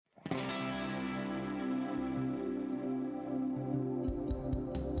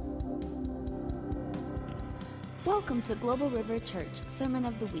Welcome to Global River Church Sermon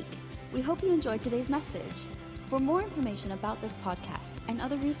of the Week. We hope you enjoyed today's message. For more information about this podcast and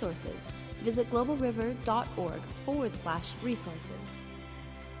other resources, visit globalriver.org/resources.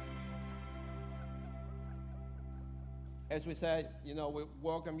 As we said, we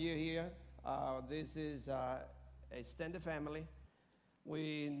welcome you here. This is a extended family.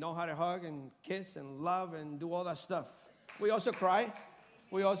 We know how to hug and kiss and love and do all that stuff. We also cry.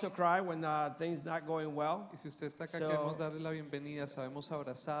 We also cry when things not going well. Y si usted está acá, queremos darle la bienvenida. Sabemos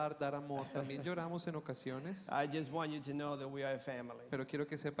abrazar, dar amor. También lloramos en ocasiones. I just want you to know that we are a family. Pero quiero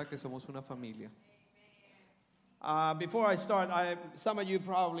que sepa que somos una familia. Before I start, some of you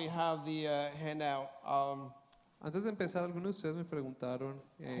probably have the handout. Antes de empezar, algunos de ustedes me preguntaron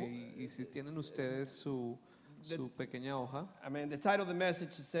y si tienen ustedes su pequeña hoja. The title of the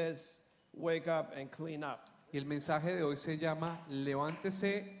message says, "Wake up and clean up." Y el mensaje de hoy se llama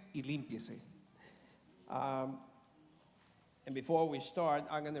Levántese y límpiese. And before we start,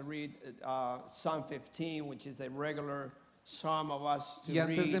 I'm going to read Psalm 15, which is a regular psalm of us to Y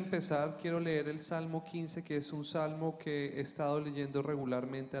antes de read. empezar, quiero leer el Salmo 15, que es un salmo que he estado leyendo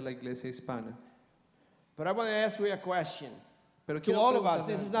regularmente a la iglesia hispana. But I want to ask you a question. Pero To quiero all of us, preguntarle-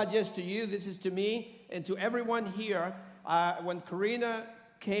 this is not just to you, this is to me and to everyone here. When Karina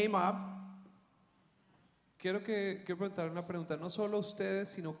came up, Quiero preguntar una pregunta, no solo a ustedes,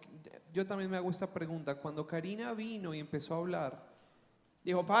 sino que yo también me hago esta pregunta. Cuando Karina vino y empezó a hablar,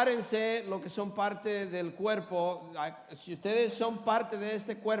 dijo, párense lo que son parte del cuerpo. Si ustedes son parte de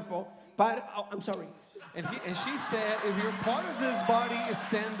este cuerpo, I'm sorry. and she said, if you're part of this body,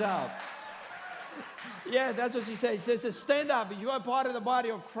 stand up. Yeah, that's what she said. She says, stand up. If you are part of the body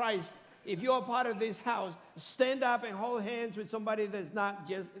of Christ, if you are part of this house, stand up and hold hands with somebody that's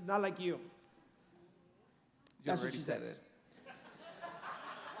not like you. You That's what already she said said. it.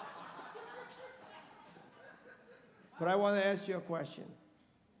 But I want to ask you a question.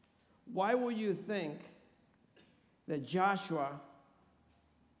 Why would you think that Joshua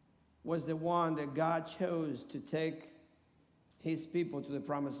was the one that God chose to take his people to the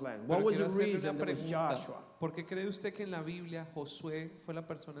promised land? What Pero was quiero the hacerle reason una that was pregunta. Joshua? ¿Por qué cree usted que en la Biblia Josué fue la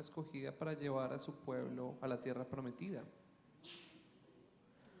persona escogida para llevar a su pueblo a la tierra prometida?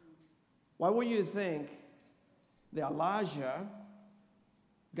 Why would you think that Elijah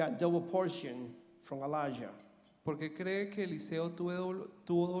got double portion from Elijah? ¿Por qué cree que Eliseo tuvo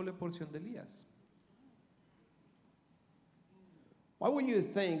doble porción de Elías? Why would you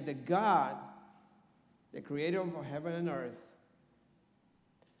think that God, the creator of heaven and earth,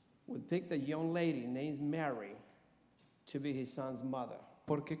 would pick the young lady named Mary to be his son's mother?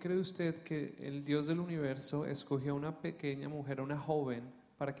 ¿Por qué cree usted que el Dios del universo escogió a una pequeña mujer, a una joven,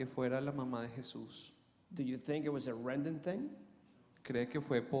 para que fuera la mamá de Jesús? Do you think it was a random thing? ¿Cree que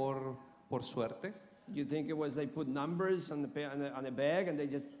fue por suerte? You think it was they put numbers on the bag and they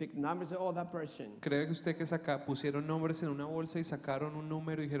just picked numbers? Oh, that person. ¿Cree que usted que pusieron nombres en una bolsa y sacaron un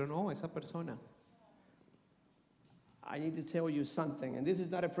número y dijeron, oh, esa persona? I need to tell you something, and this is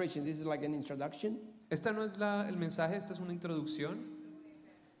not a preaching. This is like an introduction. Esta no es el mensaje, esta es una introducción.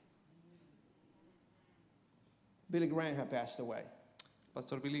 Billy Graham had passed away,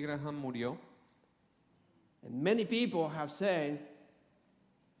 Pastor Billy Graham murió and many people have said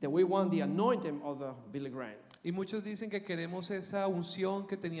that we want the anointing of the Billy Graham. y muchos dicen que queremos esa unción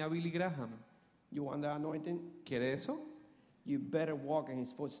que tenía Billy Graham. You want the anointing? ¿Quiere eso? You better walk in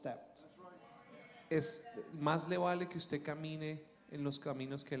his footsteps. Más le vale que usted camine en los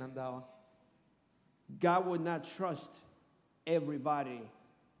caminos que él andaba. God would not trust everybody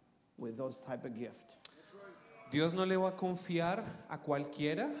with those type of gift. Dios no le va a confiar a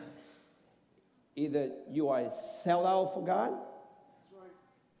cualquiera. Either you are a sellout for God,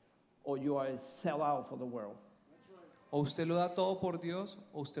 or you are a sellout for the world. O usted lo da todo por Dios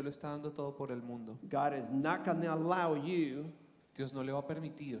o usted lo está dando todo por el mundo. God is not going to allow you Dios no le va a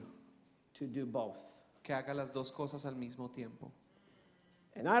permitir to do both. que haga las dos cosas al mismo tiempo.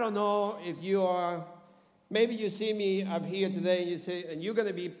 And I don't know if you are, maybe you see me up here today and you're going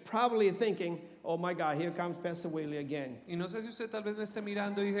to be probably thinking, oh my God, here comes Pastor Willie again. Y no sé si usted tal vez me esté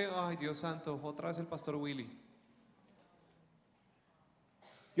mirando y dije, ay Dios santo, otra vez el Pastor Willy.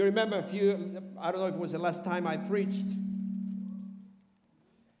 You remember I don't know if it was the last time I preached.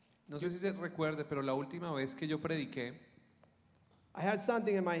 No sé si se recuerde, pero la última vez que yo prediqué, I had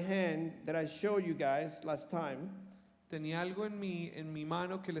something in my hand that I showed you guys last time. tenía algo en mi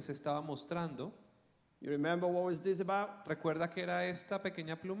mano que les estaba mostrando. You remember what was this about? ¿Recuerda que era esta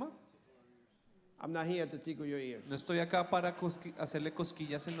pequeña pluma? I'm not here to tickle your ears. No estoy acá para hacerle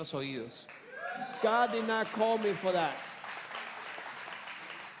cosquillas en los oídos. God did not call me for that.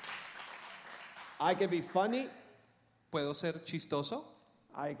 I can be funny. ¿Puedo ser chistoso?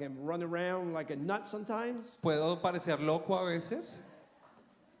 I can run around like a nut sometimes, ¿Puedo parecer loco a veces?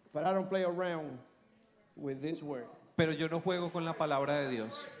 but I don't play around with this word. Pero yo no juego con la palabra de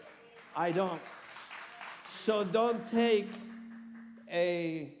Dios. I don't. So don't take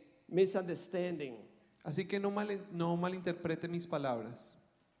a misunderstanding Así que no malinterprete mis palabras.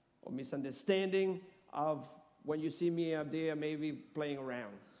 or misunderstanding of when you see me up there maybe playing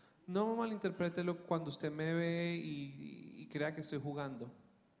around. No malinterprételo cuando usted me ve y crea que estoy jugando.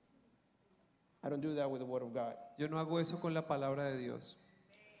 I don't do that with the word of God. Yo no hago eso con la palabra de Dios.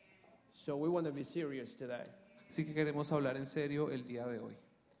 So we want to be serious today. Así que queremos hablar en serio el día de hoy.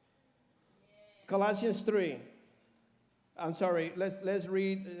 Colossians 3. I'm sorry, let's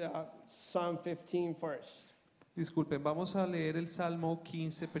read Psalm 15 first. Disculpen, vamos a leer el Salmo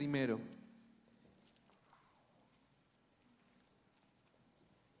 15 primero.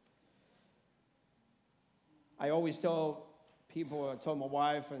 I always tell people, I told my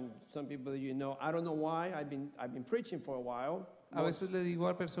wife and some people that you know, I don't know why, I've been preaching for a while. A veces le digo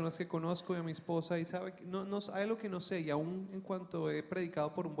a personas que conozco y a mi esposa y sabe que no hay lo que no sé, y aún en cuanto he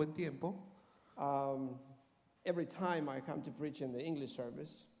predicado por un buen tiempo, Every time I come to preach in the English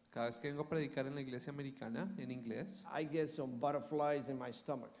service, cada vez que vengo a predicar en la iglesia americana, en inglés, I get some butterflies in my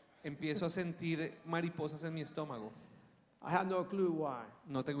stomach. empiezo a sentir mariposas en mi estómago. I have no clue why.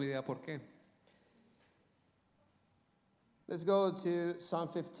 No tengo idea por qué. Let's go to Psalm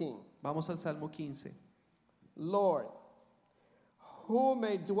 15. Vamos al Salmo 15. Lord, who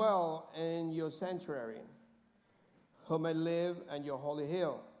may dwell in your sanctuary? Who may live in your holy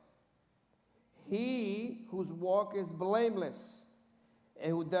hill? He whose walk is blameless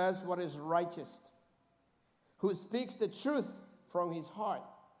and who does what is righteous, who speaks the truth from his heart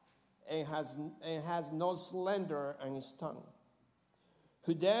and has no slander in his tongue,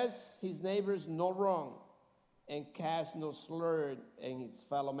 who does his neighbors no wrong and casts no slur in his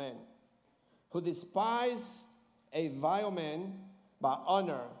fellow men, who despises a vile man but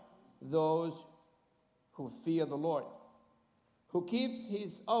honor those who fear the Lord, who keeps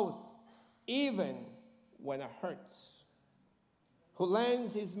his oath even when it hurts, who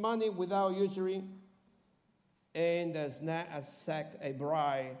lends his money without usury and does not accept a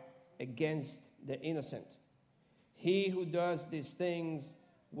bribe against the innocent. He who does these things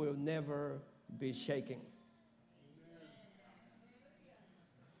will never be shaken.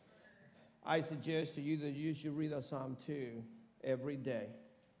 I suggest to you that you should read a Psalm 2 every day.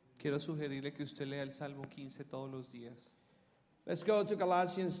 Quiero sugerirle que usted lea el Salmo 15 todos los días. Let's go to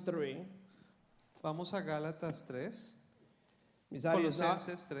Colossians 3. Vamos a Gálatas 3, Misael, it's not-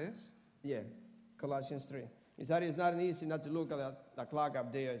 Colosenses 3. Yeah, Colossians 3. Misael, it's not easy not to look at the clock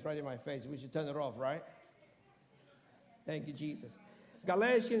up there. It's right in my face. We should turn it off, right? Thank you, Jesus.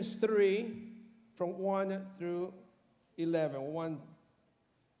 Galatians 3, from 1 through 11.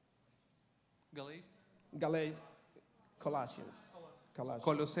 Colossians.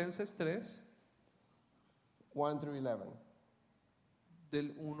 Colosenses 3, 1 through 11. del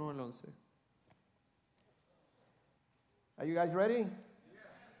 1 al 11. Are you guys ready?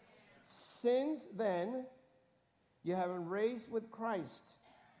 Since then, you have been raised with Christ.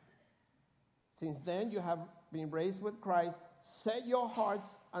 Since then, you have been raised with Christ. Set your hearts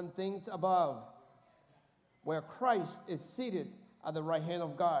on things above, where Christ is seated at the right hand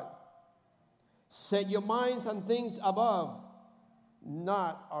of God. Set your minds on things above,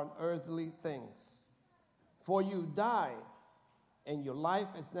 not on earthly things. For you died, and your life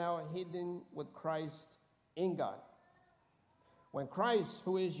is now hidden with Christ in God. When Christ,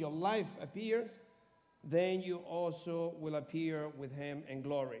 who is your life, appears, then you also will appear with him in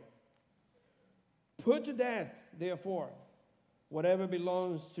glory. Put to death, therefore, whatever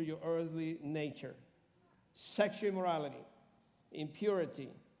belongs to your earthly nature: sexual immorality, impurity,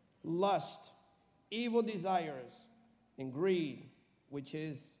 lust, evil desires, and greed, which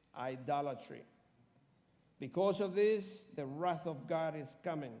is idolatry. Because of this, the wrath of God is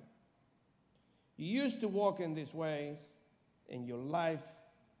coming. You used to walk in these ways in your life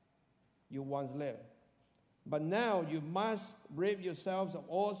you once lived. But now you must rid yourselves of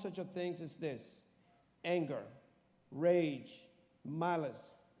all such things as this: anger, rage, malice,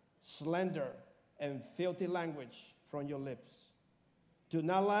 slander, and filthy language from your lips. Do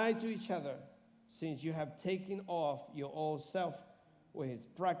not lie to each other, since you have taken off your old self with its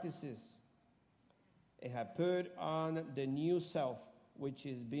practices and have put on the new self, which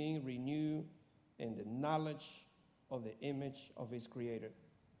is being renewed in the knowledge of the image of its creator.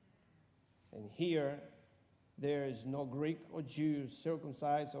 And here, there is no Greek or Jew,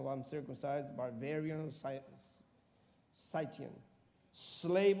 circumcised or uncircumcised, barbarian or Scythian,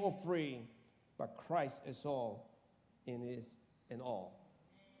 slave or free, but Christ is all in His in all.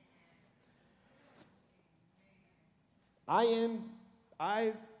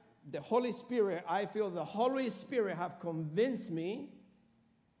 The Holy Spirit, I feel the Holy Spirit have convinced me,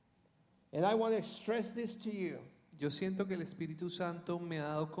 and I want to stress this to you. Yo siento que el Espíritu Santo me ha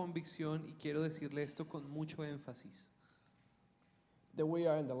dado convicción y quiero decirle esto con mucho énfasis. That we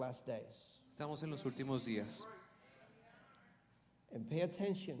are in the last days. Estamos en los últimos días. And pay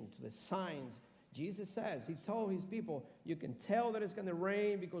attention to the signs. Jesus says, He told His people, you can tell that it's going to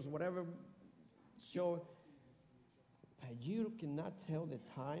rain because whatever show, but you cannot tell the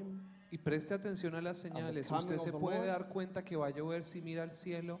time. Y preste atención a las señales. Usted se puede dar cuenta que va a llover si mira al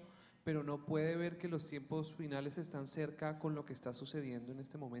cielo, pero no puede ver que los tiempos finales están cerca con lo que está sucediendo en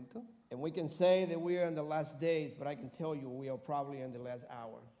este momento. And we can say that we are in the last days, but I can tell you we are probably in the last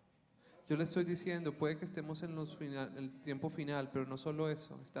hour. Yo le estoy diciendo, puede que estemos en el tiempo final, pero no solo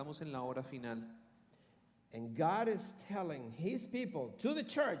eso, estamos en la hora final. And God is telling His people, to the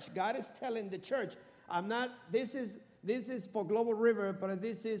church, God is telling the church, this is for Global River, but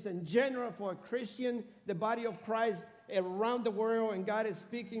this is in general for a Christian, the body of Christ around the world, and God is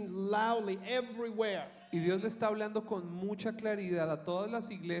speaking loudly everywhere. Y Dios le está hablando con mucha claridad a todas las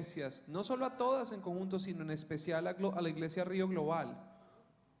iglesias, no solo a todas en conjunto, sino en especial a la iglesia Río Global.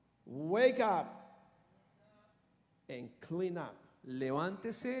 Wake up and clean up.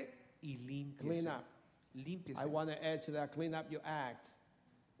 Levántese y límpiese. Clean up. Límpiese. I want to add to that, clean up your act.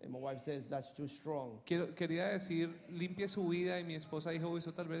 And my wife says that's too strong. Quería decir, limpie su vida, y mi esposa dijo,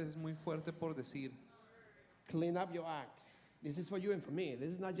 eso tal vez es muy fuerte por decir. Clean up your act. This is for you and for me.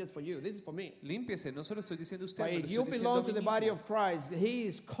 This is not just for you. This is for me. Límpiese, no se lo estoy diciendo a usted, But me lo if you estoy diciendo belong a to mí the body mismo. of Christ, He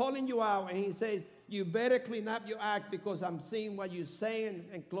is calling you out and He says, you better clean up your act because I'm seeing what you're saying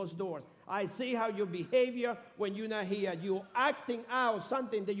and closed doors. I see how your behavior when you're not here. You're acting out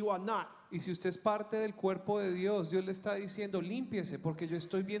something that you are not. Y si usted es parte del cuerpo de Dios, Dios le está diciendo, límpiese, porque yo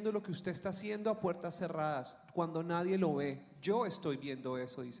estoy viendo lo que usted está haciendo a puertas cerradas, cuando nadie lo ve. Yo estoy viendo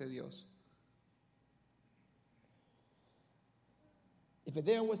eso, dice Dios. If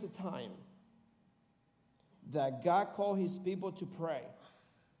there was a time that God called His people to pray,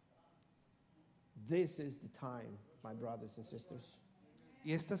 this is the time, my brothers and sisters.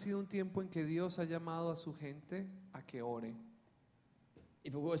 Y este ha sido un tiempo en que Dios ha llamado a su gente a que ore.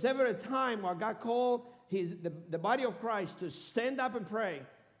 If it was ever a time where God called the body of Christ to stand up and pray,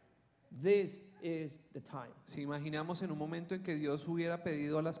 this is the time. Si imaginamos en un momento en que Dios hubiera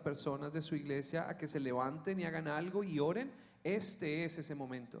pedido a las personas de su iglesia a que se levanten y hagan algo y oren, este es ese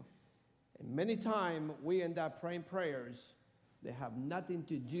momento. And many times we end up praying prayers that have nothing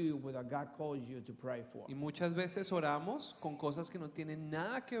to do with what God calls you to pray for. Y muchas veces oramos con cosas que no tienen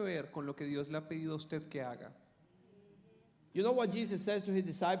nada que ver con lo que Dios le ha pedido a usted que haga. You know what Jesus says to His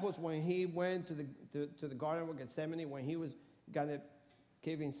disciples when He went to the Garden of Gethsemane, when He was going to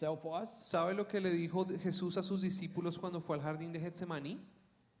give Himself for us? ¿Sabe lo que le dijo Jesús a sus discípulos cuando fue al jardín de Getsemaní?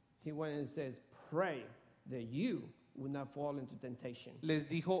 He went and says, pray that you will not fall into temptation. Les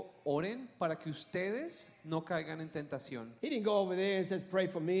dijo, oren para que ustedes no caigan en tentación. He didn't go over there and says, pray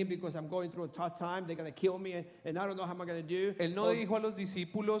for me because I'm going through a tough time. They're going to kill me and I don't know how I'm going to do. Él no dijo a los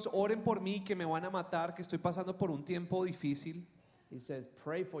discípulos, oren por mí que me van a matar, que estoy pasando por un tiempo difícil. He says,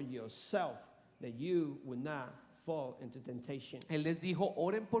 pray for yourself that you will not fall into temptation. Él les dijo,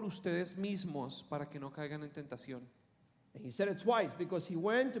 oren por ustedes mismos para que no caigan en tentación. And he said it twice because he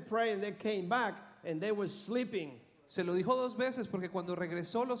went to pray and they came back and they were sleeping. Se lo dijo 2 veces porque cuando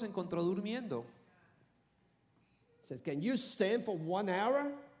regresó los encontró durmiendo. He says, can you stand for 1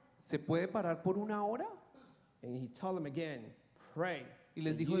 hour? ¿Se puede parar por 1 hora? And he told them again, pray Y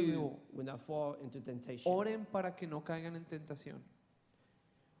les that dijo de you nuevo, will not fall into temptation. oren para que no caigan en tentación.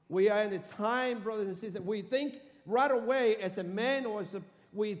 We are in a time, brothers and sisters, we think right away as a man or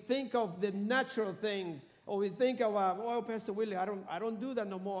we think of the natural things. Or we think of, oh, Pastor Willie, I don't do that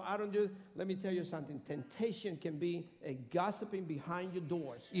no more. Let me tell you something. Temptation can be a gossiping behind your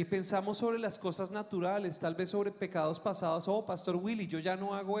doors. Y pensamos sobre las cosas naturales, tal vez sobre pecados pasados. Oh, Pastor Willie, yo ya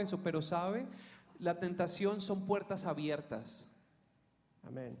no hago eso. Pero ¿sabe? La tentación son puertas abiertas.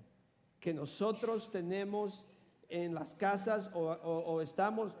 Amén. Que nosotros tenemos en las casas o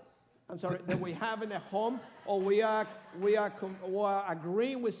estamos, that we have in a home or we are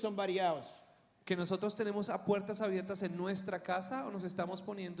agreeing with somebody else. Que nosotros tenemos a puertas abiertas en nuestra casa o nos estamos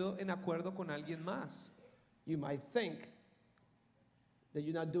poniendo en acuerdo con alguien más. You might think that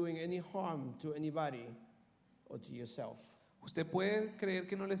you're not doing any harm to anybody or to yourself. Usted puede creer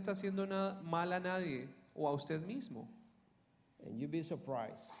que no le está haciendo nada mal a nadie o a usted mismo. And you'd be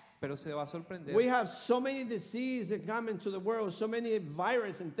surprised pero se va a sorprender. We have so many diseases that come into the world, so many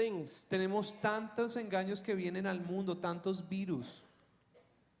viruses and things. Tenemos tantos engaños que vienen al mundo, tantos virus.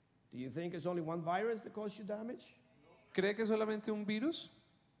 Do you think it's only one virus that causes you damage? ¿Cree que es solamente un virus?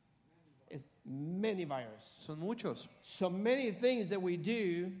 It's many viruses. Son muchos. So many things that we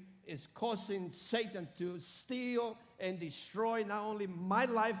do is causing Satan to steal and destroy not only my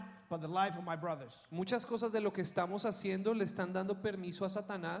life, but the life of my brothers. Muchas cosas de lo que estamos haciendo le están dando permiso a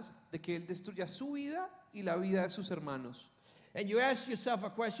Satanás de que él destruya su vida y la vida de sus hermanos. And you ask yourself a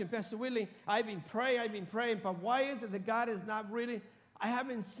question, Pastor Willie, I've been praying, but why is it that God is not really, I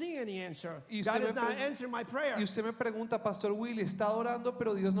haven't seen any answer. God is not answering my prayer. Y usted me pregunta, Pastor Willie, está orando,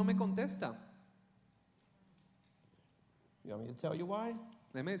 pero Dios no me contesta. You want me to tell you why?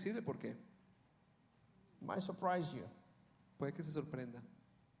 Déjeme decirle por qué. Might surprise you. Puede que se sorprenda.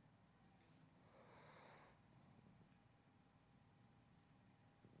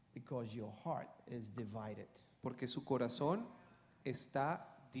 Because your heart is divided. Porque su corazón está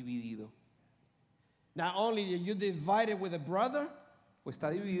dividido. Not only are you divided with a brother, O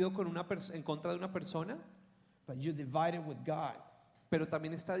está dividido con en contra de una persona, but you're divided with God. pero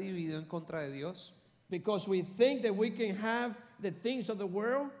también está dividido en contra de Dios. Because we think that we can have the things of the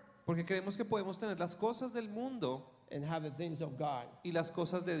world Porque creemos que podemos tener las cosas del mundo and have the things of God. y las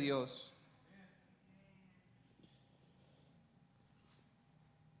cosas de Dios.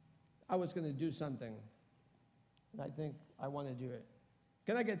 I was going to do something, and I think I want to do it.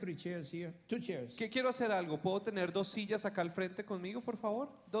 Can I get 3 chairs here? 2 chairs. ¿Qué quiero hacer algo? ¿Puedo tener 2 sillas acá al frente conmigo, por favor?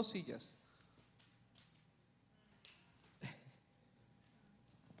 2 sillas.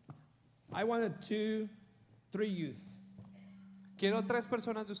 I wanted 3 youth. Quiero 3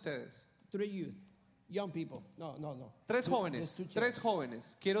 personas de ustedes. 3 youth. Young people. No. 3 Just jóvenes. 2 chairs. 3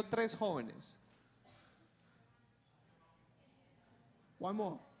 jóvenes. Quiero 3 jóvenes. One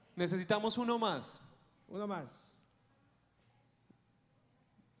more. Necesitamos uno más. Uno más.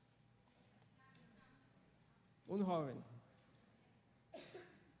 Un joven.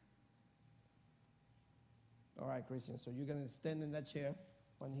 All right, Christian. So you're going to stand in that chair.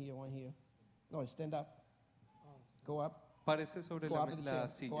 One here, one here. No, stand up. Go up. Parece sobre Go la, up in the la chair.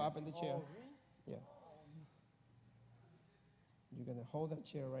 silla. Go up in the chair. Yeah. You're going to hold that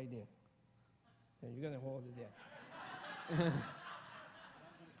chair right there. And you're going to hold it there.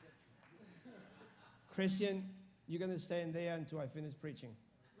 Christian, you're going to stand there until I finish preaching.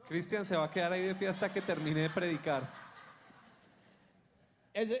 Cristian se va a quedar ahí de pie hasta que termine de predicar.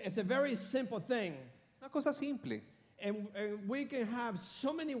 It's a very simple thing. Una cosa simple. And we can have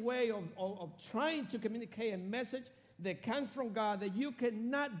so many ways of trying to communicate a message that comes from God that you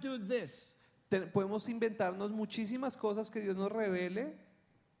cannot do this. Podemos inventarnos muchísimas cosas que Dios nos revele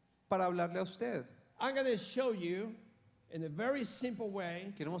para hablarle a usted. I'm going to show you in a very simple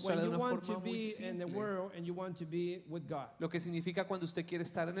way Quiero when mostrarle de you una want to forma muy be in the simple. world and you want to be with God. Lo que significa cuando usted quiere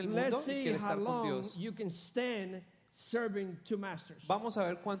estar en el mundo Let's y see quiere how estar con long Dios. you can stand serving 2 masters. Vamos a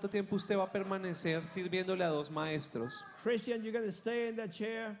ver cuánto tiempo usted va a permanecer sirviéndole a 2 maestros. Christian, you're going to stay in that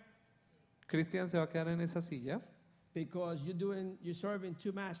chair Cristian se va a quedar en esa silla because you're serving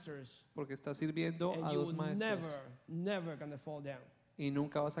 2 masters porque está sirviendo and a 2 you're maestros never going to fall down. y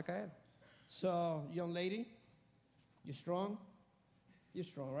nunca vas a caer. So, young lady, you're strong? You're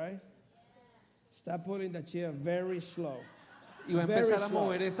strong, right? Start pulling the chair very slow. Y va a Very empezar a slow.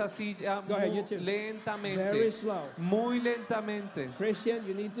 mover esa silla Go ahead, muy you too. Very lentamente, slow. muy lentamente. Christian,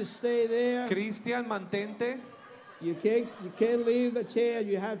 you need to stay there. Cristian, mantente. You can't leave the chair.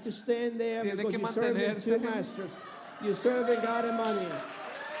 You have to stand there Tiene because que you're serving mantenerse. 2 masters. You're serving God and money.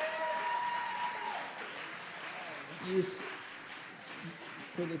 You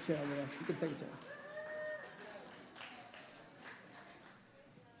put the chair there. You can take a chair.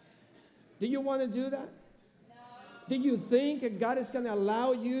 Do you want to do that? Do you think that God is going to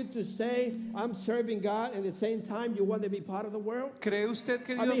allow you to say, I'm serving God, and at the same time you want to be part of the world? ¿Cree usted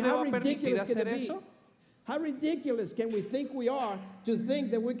que I Dios mean, le how va a permitir ridiculous can hacer it be? eso? How ridiculous can we think we are to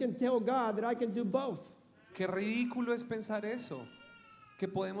think that we can tell God that I can do both? Qué ridículo es pensar eso, que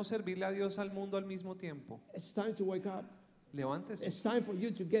podemos servirle a Dios al mundo al mismo tiempo. It's time to wake up. Levántese. It's time for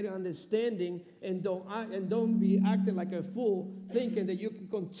you to get an understanding and don't be acting like a fool, thinking that you can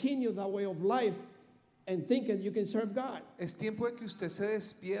continue that way of life and thinking you can serve God. Es tiempo de que usted se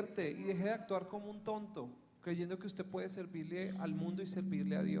despierte y deje de actuar como un tonto, creyendo que usted puede servirle al mundo y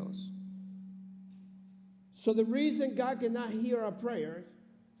servirle a Dios. So the reason God cannot hear our prayers,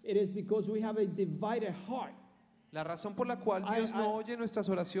 it is because we have a divided heart. La razón por la cual Dios no oye nuestras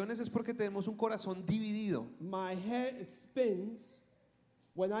oraciones es porque tenemos un corazón dividido. My head spins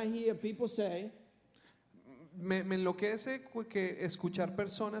when I hear people say, Me enloquece que escuchar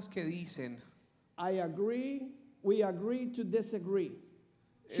personas que dicen, we agree to disagree.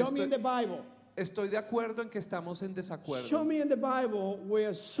 Show me in the Bible. Estoy de acuerdo en que estamos en desacuerdo. Show me in the Bible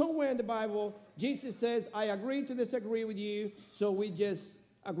where somewhere in the Bible Jesus says, I agree to disagree with you, so we just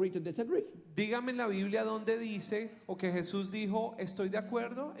agree to disagree. Dígame en la Biblia donde dice, o que Jesús dijo, estoy de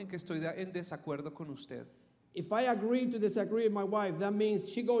acuerdo en que estoy en desacuerdo con usted. If I agree to disagree with my wife, that means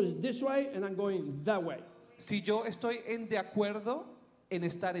she goes this way and I'm going that way. Si yo estoy en de acuerdo en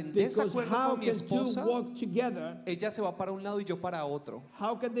estar en Because desacuerdo how con mi can esposa, two walk together? ella se va para un lado y yo para otro.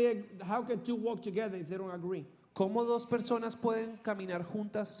 How can two walk together if they don't agree? ¿Cómo dos personas pueden caminar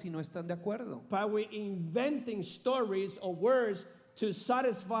juntas si no están de acuerdo? By we inventing stories or words to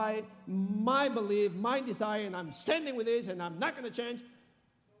satisfy my belief, my desire, and I'm standing with this and I'm not going to change.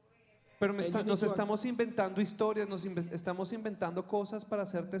 Pero nos estamos inventando historias, estamos inventando cosas para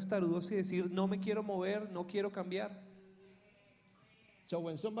ser testarudos y decir, no me quiero mover, no quiero cambiar. So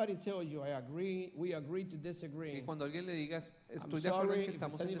when somebody tells you, we agree to disagree. Sí, cuando alguien le diga, estoy I'm de acuerdo en sorry que if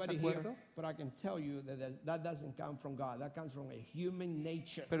estamos there's en anybody desacuerdo. here, but I can tell you that doesn't come from God. That comes from a human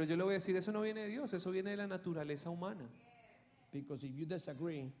nature. Pero yo le voy a decir, eso no viene de Dios, eso viene de la naturaleza humana. Because if you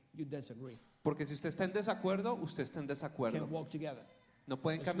disagree, you disagree. Porque si usted está en desacuerdo, usted está en desacuerdo. Can't walk together. No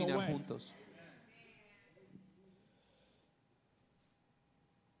pueden There's no caminar way. juntos.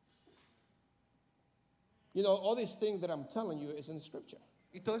 You know, all these things that I'm telling you is in the scripture.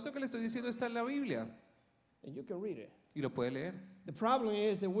 Y todo esto que le estoy diciendo está en la Biblia. And you can read it. Y lo puede leer. The problem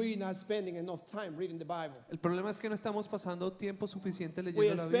is that we're not spending enough time reading the Bible. El problema es que no estamos pasando tiempo suficiente We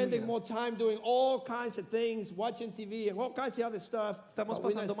leyendo are la spending Biblia. more time doing all kinds of things, watching TV and all kinds of other stuff. Estamos but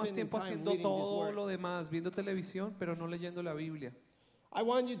we're not pasando más spending tiempo time haciendo reading this todo word. lo demás, viendo televisión, pero no leyendo la Biblia. I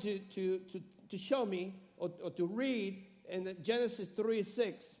want you to show me or to read in Genesis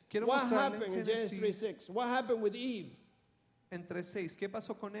 3:6. Quiero What mostrarle happened in Genesis Génesis 3:6? What happened with Eve? En 3:6, ¿qué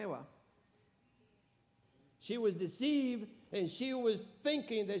pasó con Eva? She was deceived and she was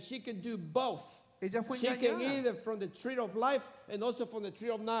thinking that she could do both. Ella fue She can engañada. eat from the tree of life and also from the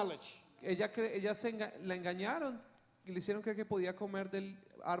tree of knowledge. La engañaron y le hicieron creer que podía comer del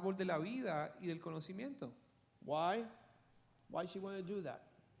árbol de la vida y del conocimiento. Why? Why she want to do that?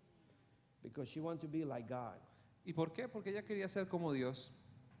 Because she want to be like God. ¿Y por qué? Porque ella quería ser como Dios.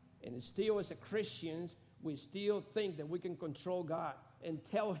 And still as a Christians, we still think that we can control God and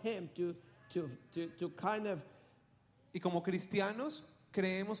tell him to kind of Y como cristianos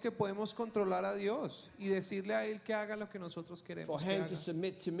creemos que podemos controlar a Dios y decirle a Él que haga lo que nosotros for queremos que him haga. to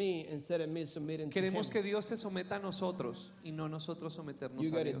submit to me instead of me submitting Queremos to que him. Dios se someta a nosotros y no nosotros someternos You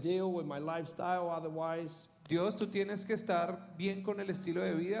a got to Dios. deal with my lifestyle, otherwise Dios, tú tienes que estar bien con el estilo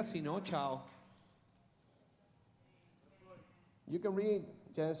de vida, si no, chao. you can read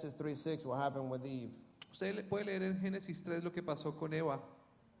Genesis 3:6 what happened with Eve. Usted puede leer en Génesis 3 lo que pasó con Eva.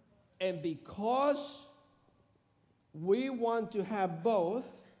 And because we want to have both,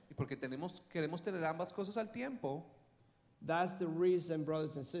 Y porque queremos tener ambas cosas al tiempo, that's the reason,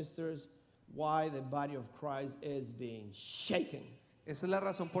 brothers and sisters, why the body of Christ is being shaken. esa es la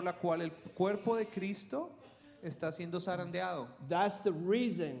razón por la cual el cuerpo de Cristo está siendo zarandeado. That's the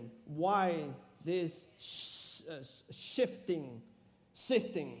reason why this sifting,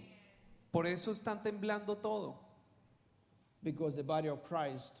 Por eso están temblando todo. because the body of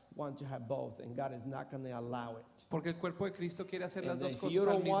Christ wants to have both, and God is not going to allow it. Porque el cuerpo de Cristo quiere hacer las And dos if you cosas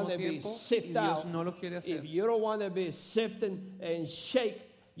al don't mismo want to be tiempo y sifted Dios out, no lo quiere hacer. if you don't want to be sifted and shake,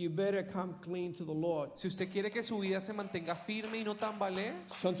 you better come clean to the Lord. Si usted quiere que su vida se mantenga firme y no tambalee,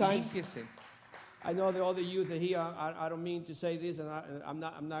 Sometimes- límpiese. I know the other youth are here. I don't mean to say this, and I'm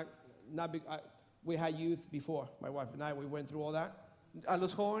not big. We had youth before. My wife and I, we went through all that. A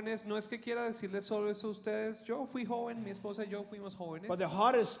los jóvenes, no es que quiera decirles solo eso a ustedes. Yo fui joven, mi esposa y yo fuimos jóvenes. But the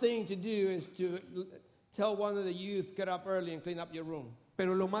hardest thing to do is to tell one of the youth, get up early and clean up your room.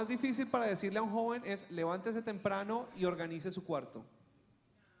 Pero lo más difícil para decirle a un joven es levántese temprano y organice su cuarto.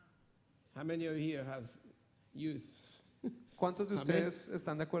 How many of you here have youth? ¿Cuántos de Amén. ustedes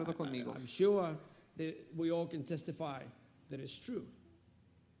están de acuerdo conmigo? I'm sure that we all can testify that it's true.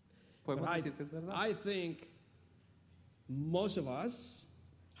 Podemos But decir que es verdad. I think most of us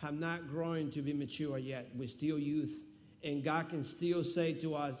have not grown to be mature yet. We're still youth. And God can still say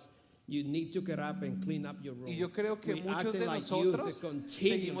to us, you need to get up and clean up your room. Y yo creo que We muchos acting de like nosotros youth continually,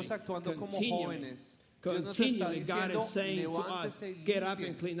 seguimos actuando como continually, jóvenes. Dios nos está Continually, God diciendo, is saying to us, levántese y get up limpie.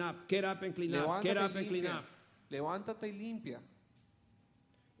 and clean up, get up and clean up, get Levántate up y and clean limpia. up. Levántate y limpia.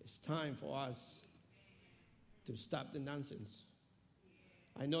 It's time for us to stop the nonsense.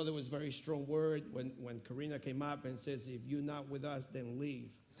 I know there was very strong word when Karina came up and says, if you're not with us, then leave.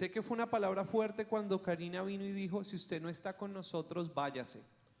 Sé que fue una palabra fuerte cuando Karina vino y dijo, si usted no está con nosotros, váyase.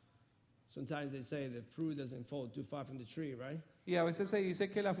 Sometimes they say the fruit doesn't fall too far from the tree, right? Y a veces se dice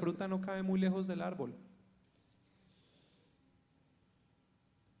que la fruta no cae muy lejos del árbol.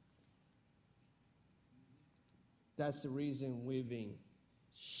 That's the reason we've been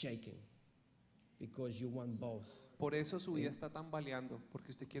shaking, because you want both. Por eso su vida está tambaleando, porque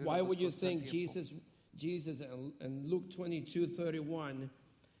usted quiere Why las dos would you cosas al think tiempo. Jesus in Luke 22:31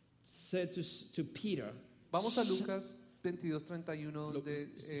 said to Peter? Vamos a Lucas 22:31 donde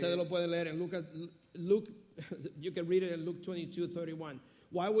Ustedes lo pueden leer en Luke, you can read it in Luke 22:31.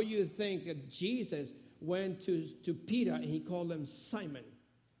 Why would you think that Jesus went to Peter and he called him Simon?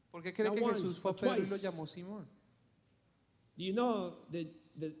 ¿por qué cree Not que once, Jesús fue a but Pedro y lo twice. llamó Simón? Do you know that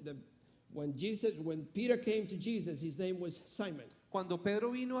when Peter came to Jesus, his name was Simon, Cuando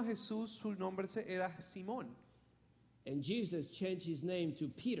Pedro vino a Jesús, su nombre era Simón. and Jesus changed his name to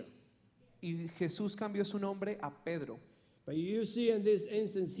Peter. Y Jesús cambió su nombre a Pedro. But you see in this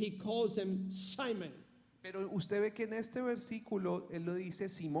instance, he calls him Simon. Pero usted ve que en este versículo él lo dice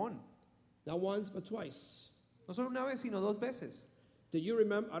Simón. Not once, but twice. No solo una vez, sino dos veces. Do you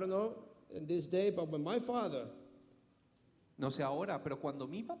remember, I don't know, in this day, but when my father No sé ahora, pero cuando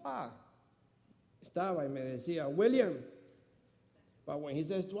mi papá estaba y me decía, William, but when he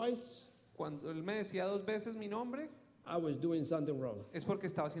says twice, Cuando él me decía dos veces mi nombre, I was doing something wrong. es porque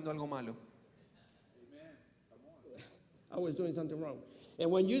estaba haciendo algo malo. I was doing something wrong. And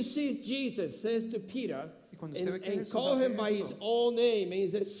when you see Jesus says to Peter, Y cuando usted ve que and Jesús call hace him by his esto, own name, and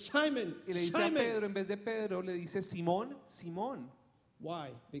he says, Simon, y le dice a Simon. Pedro, en vez de Pedro, le dice Simón, Simón. Why?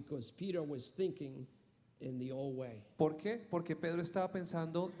 Because Peter was thinking in the old way. ¿Por qué? Porque Pedro estaba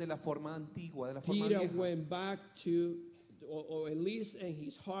pensando de la forma antigua, de la forma Peter vieja. went back to, or at least in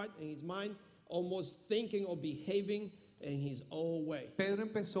his heart, in his mind, almost thinking or behaving in his old way. Pedro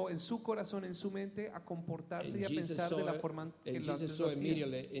empezó en su corazón, en su mente, a comportarse y a pensar de la forma que and lo Jesus antes saw lo it hacía.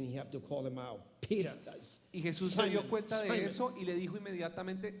 immediately, and he had to call him out. Peter, that's Y Jesús se dio Simon, cuenta de Simon. eso y le dijo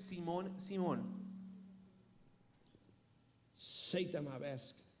inmediatamente, Simón, Simón, Satan have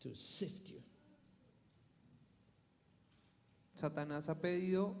asked to sift you. Satanás ha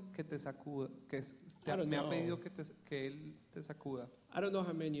pedido que te sacuda, I don't me ha know. pedido que él te sacuda. I don't know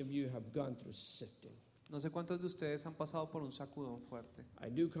how many of you have gone through sifting. No sé cuántos de ustedes han pasado por un sacudón fuerte. I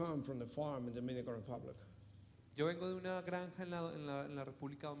do come from the farm in the Dominican Republic. Yo vengo de una granja en la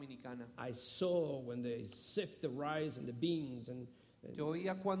República Dominicana. I saw when they sift the rice and the beans and Yo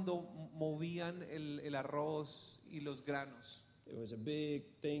veía cuando movían el arroz y los granos. it was a big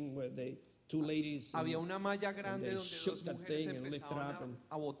thing where two ladies Había una malla grande they donde shook dos that mujeres thing and lifted empezaban up and-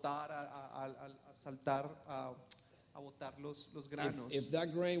 a botar, a saltar, a botar los granos. if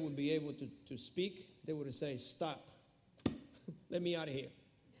that grain would be able to speak, they would say, stop. Let me out of here.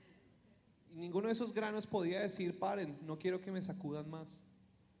 Y ninguno de esos granos podía decir, paren, no quiero que me sacudan más.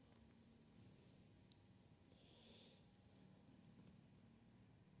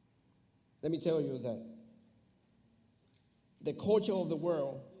 Let me tell you that the culture of the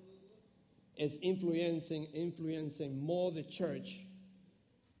world is influencing more the church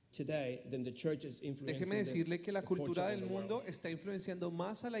today than the church is influencing Déjeme decirle que la the culture cultura of del the mundo world. está influenciando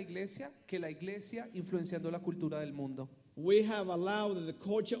más a la iglesia que la iglesia influenciando la cultura del mundo. We have allowed the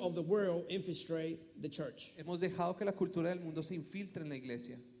culture of the world infiltrate the church. Hemos dejado que la cultura del mundo se infiltre en la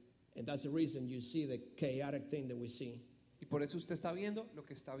iglesia. And that's the reason you see the chaotic thing that we see. Y por eso usted está viendo lo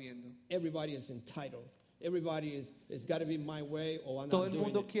que está viendo. Everybody is entitled. Everybody is, it's got to be my way or I'm Todo not el doing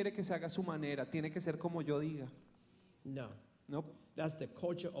mundo it. quiere que se haga a su manera, tiene que ser como yo diga. No, No, that's the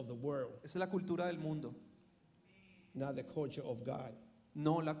culture of the world, esa es la cultura del mundo, not the culture of God.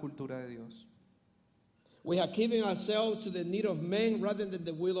 no la cultura de Dios. We are giving ourselves to the need of men rather than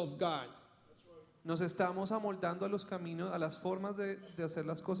the will of God. Nos estamos amoldando a los caminos, a las formas de hacer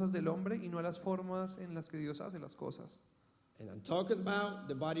las cosas del hombre y no a las formas en las que Dios hace las cosas. And I'm talking about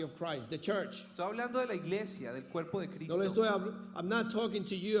the body of Christ, the church. Estoy hablando de la iglesia, del cuerpo de No le Cristo. I'm not talking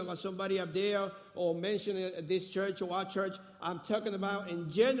to you about somebody up there or mentioning this church or our church. I'm talking about in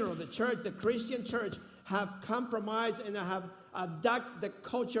general, the church, the Christian church have compromised and have adopted the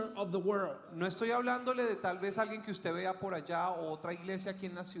culture of the world. No estoy hablándole de tal vez alguien que usted vea por allá o otra iglesia aquí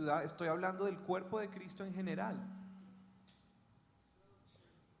en la ciudad. Estoy hablando del cuerpo de Cristo en general.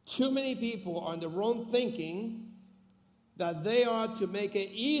 Too many people are in the wrong thinking that they are to make it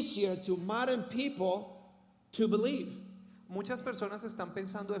easier to modern people to believe. Muchas personas están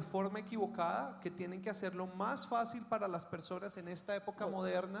pensando de forma equivocada que tienen que hacerlo más fácil para las personas en esta época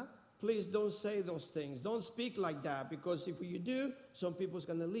moderna please don't say those things. Don't speak like that, because if you do, some people's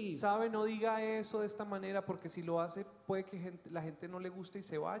going to leave. Sabe, no diga eso de esta manera porque si lo hace puede que la gente no le guste y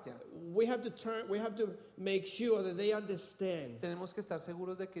se vaya. We have to make sure that they understand. Tenemos que estar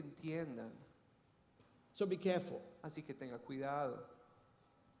seguros de que entiendan. So be careful. Así que tenga cuidado.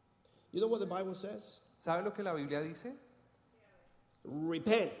 You know what the Bible says? ¿Sabe lo que la Biblia dice?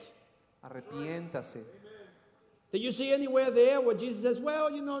 Repent. Arrepiéntase. Did you see anywhere there where Jesus says, well,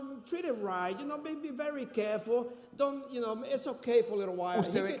 treat it right, be very careful, don't, it's okay for a little while.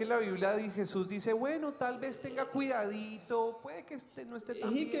 Usted ve que en la Biblia Jesús dice, bueno, tal vez tenga cuidadito, puede que no esté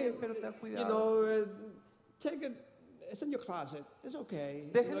tan bien, pero tenga cuidado. Take it, it's in your closet, it's okay.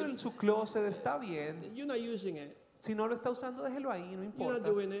 Déjelo en su closet, está bien. You're not using it. Si no lo está usando, déjelo ahí, no You're not importa.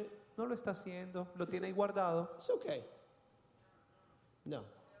 doing it. No lo está haciendo, lo tiene ahí guardado. It's okay. No.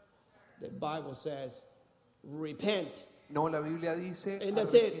 The Bible says, repent. No, la Biblia dice, And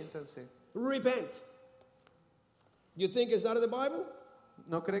that's it. arrepiéntanse. Repent. You think it's not in the Bible?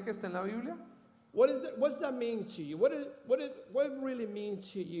 ¿No cree que está en la Biblia? What's that mean to you? What it really mean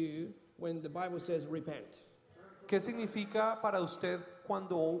to you when the Bible says repent? ¿Qué significa para usted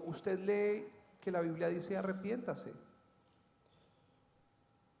cuando usted lee que la Biblia dice arrepiéntase?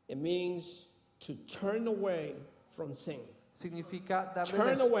 It means to turn away from sin. Significa darle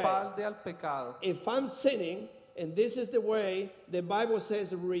Turn la away. espalda al pecado. If I'm sinning, and this is the way the Bible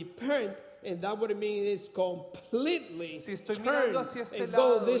says repent, and that what it means is completely Si estoy turn mirando hacia este and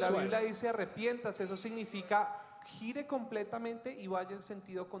go lado, this la way. Biblia dice arrepiéntase, eso significa gire completamente y vaya en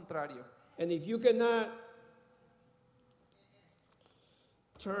sentido contrario. And if you cannot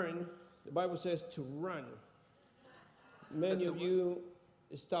turn, the Bible says to run. Many to of you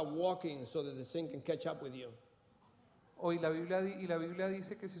start walking so that the sin can catch up with you. Hoy la Biblia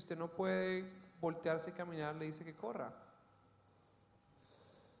dice que si usted no puede voltearse y caminar, le dice que corra.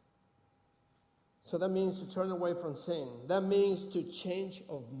 So that means to turn away from sin. That means to change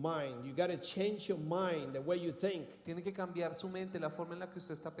of mind. You got to change your mind, the way you think. Tiene que cambiar su mente, la forma en la que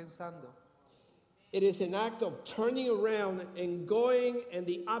usted está pensando. It is an act of turning around and going in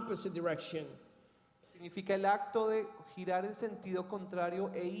the opposite direction. Significa el acto de girar en sentido contrario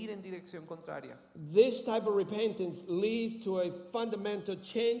e ir en dirección contraria. This type of repentance leads to a fundamental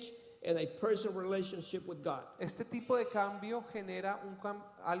change in a personal relationship with God. Este tipo de cambio genera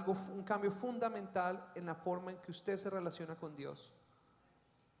un cambio fundamental en la forma en que usted se relaciona con Dios.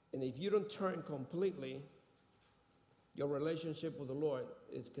 And if you don't turn completely, your relationship with the Lord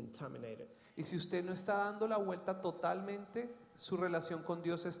is contaminated. Y si usted no está dando la vuelta totalmente, su relación con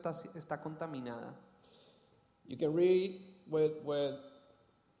Dios está contaminada. You can read where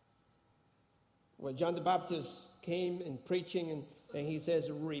John the Baptist came and preaching and he says,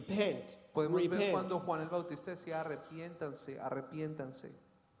 repent, Podemos ver repent. cuando Juan el Bautista decía arrepiéntanse, arrepiéntanse.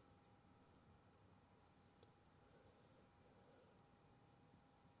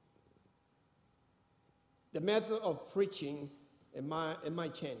 The method of preaching it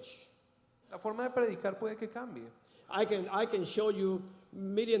might change. La forma de predicar puede que cambie. I can show you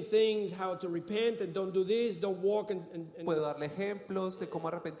million things how to repent and don't do this, don't walk and Puedo darle ejemplos de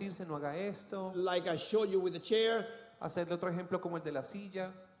cómo arrepentirse, no haga esto. like I showed you with the chair, Hacerle otro ejemplo como el de la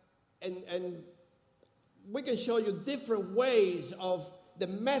silla. and we can show you different ways of the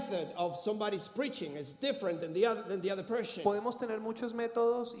method of somebody's preaching. It's different than the other person. Podemos tener muchos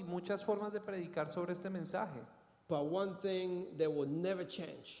métodos y muchas formas de predicar sobre este mensaje. But one thing that will never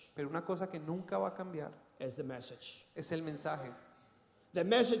change Pero una cosa que nunca va a cambiar is the message. es el mensaje. The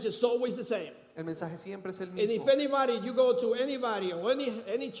message is always the same. El mensaje siempre es el And mismo. if anybody, you go to anybody or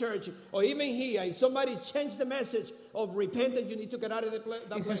any church or even here, if somebody changed the message of repentance, you need to get out of that Y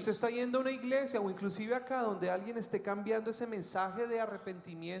place. si usted está yendo a una iglesia o inclusive acá donde alguien esté cambiando ese mensaje de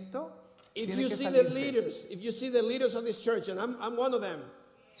arrepentimiento, If tiene you que see the salirse. leaders, if you see the leaders of this church, and I'm one of them,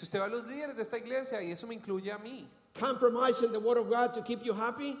 Si usted va a los líderes de esta iglesia, y eso me incluye a mí, compromising the word of God to keep you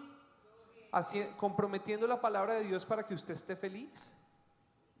happy, comprometiendo la palabra de Dios para que usted esté feliz,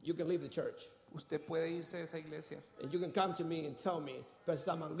 you can leave the church. usted puede irse de esa iglesia. And you can come to me and tell me,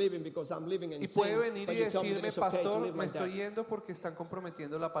 Pastor, I'm leaving because I'm living in Y sin. puede venir But y you tell me that decirme, it's okay to pastor, live me like that. estoy yendo porque están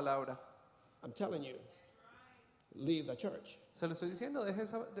comprometiendo la palabra. I'm telling you, leave the church. Se lo estoy diciendo,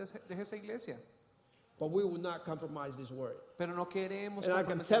 deje esa iglesia. But we will not compromise this word. Pero no queremos And I'm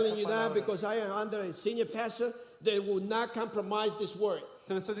comprometer telling esta you that palabra. because I am under a senior pastor that will not compromise this word.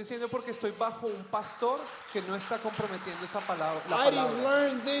 Se lo estoy diciendo porque estoy bajo un pastor que no está comprometiendo esa palabra. La I didn't palabra.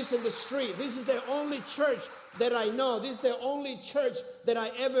 learn this in the street. This is the only church that I know. This is the only church that I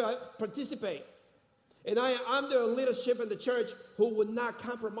ever participate. And I am under a leadership in the church who would not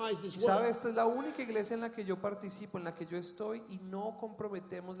compromise this ¿Sabe? word. Esta es la única iglesia en la que yo participo, en la que yo estoy y no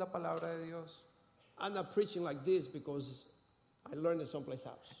comprometemos la palabra de Dios. I'm not preaching like this because I learned it someplace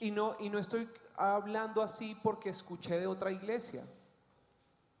else. Y no estoy hablando así porque escuché de otra iglesia.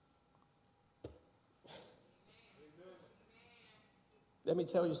 Let me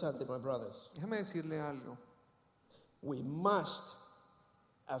tell you something, my brothers. Déjame decirle algo. We must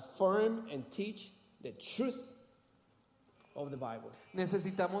affirm and teach the truth of the Bible.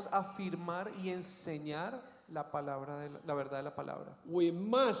 Necesitamos afirmar y enseñar la verdad de la palabra. We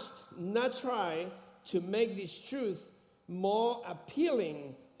must not try to make this truth more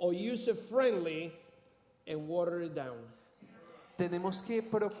appealing or user-friendly and water it down. Tenemos que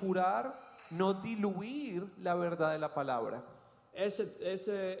procurar no diluir la verdad de la palabra.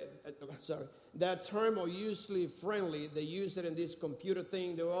 That term or usually friendly, they use it in this computer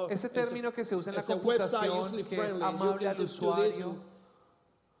thing. Ese término que se usa en la it's a website computación, usually que es friendly. amable You al can just do this usuario. and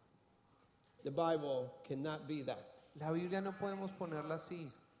the Bible cannot be that. La Biblia no podemos ponerla así.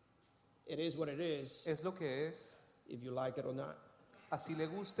 It is what it is, Es lo que es, if you like it or not. así le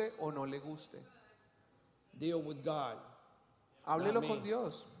guste o no le guste. Deal with God. Háblelo Not me. con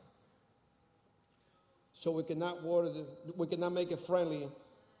Dios. So we cannot make it friendly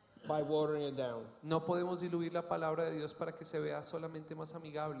by watering it down. No podemos diluir la palabra de Dios para que se vea solamente más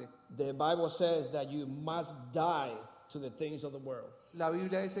amigable. The Bible says that you must die to the things of the world. La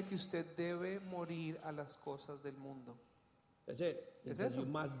Biblia dice que usted debe morir a las cosas del mundo. That's it. It Es says eso. you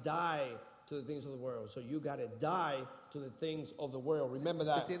must die to the things of the world. So you got to die to the things of the world. Remember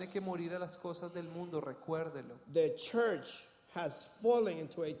Usted that. tiene que morir a las cosas del mundo, recuérdelo. The church has fallen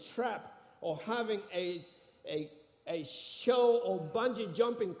into a trap of having a show of bungee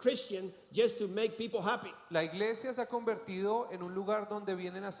jumping Christian just to make people happy. La iglesia se ha convertido en un lugar donde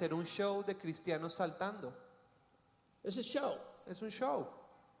vienen a hacer un show de cristianos saltando. It's a show. Es un show.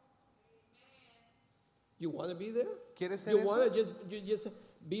 You want to be there? ¿Quieres ser You eso? want to just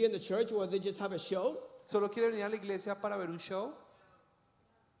be in the church where they just have a show? ¿Solo quiere venir a la iglesia para ver un show?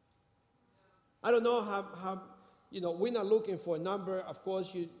 I don't know how we're not looking for a number. Of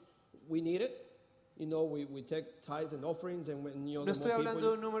course, we need it. We take tithes and offerings, and when No the estoy more hablando de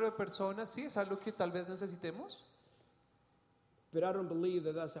people. un número de personas, sí, es algo que tal vez necesitemos, But I don't believe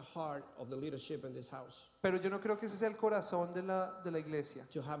that that's the heart of the leadership in this house. pero yo no creo que ese sea el corazón de la iglesia.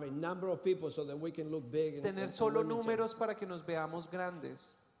 To have a number of people so that we can look big. Tener solo números para que nos veamos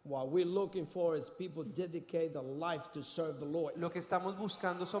grandes. What we're looking for is people dedicate their life to serve the Lord. Lo que estamos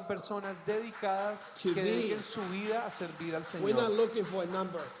buscando son personas dedicadas To que be. dediquen su vida a servir al We're not Señor. looking for a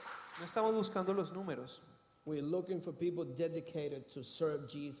number. No estamos buscando los números. We're looking for people dedicated to serve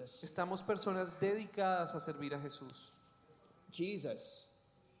Jesus. Estamos personas dedicadas a servir a Jesús. Jesus,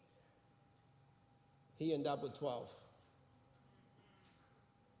 he ended up with 12.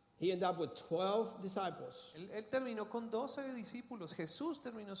 He ended up with 12 disciples. Él terminó con 12 discípulos. Jesús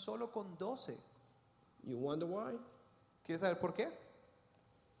terminó solo con 12. You wonder why? ¿Quieres saber por qué?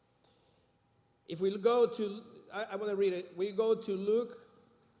 If we go to, I want to read it. We go to Luke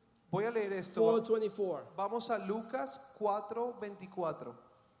Voy a leer esto. 4:24. Vamos a Lucas 4:24.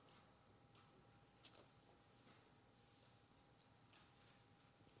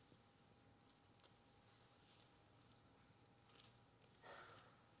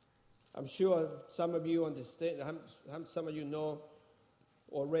 I'm sure some of you understand, some of you know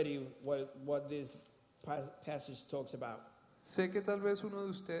already what this passage talks about. Sé que tal vez uno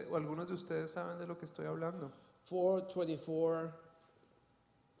de ustedes o algunos de ustedes saben de lo que estoy hablando. 4:24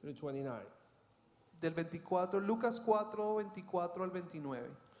 through 29. Del 24, Lucas 4:24 al 29.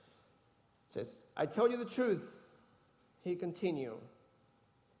 It says, I tell you the truth, he continued.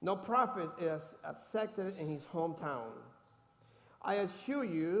 No prophet is accepted in his hometown. I assure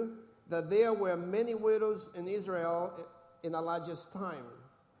you that there were many widows in Israel in Elijah's time,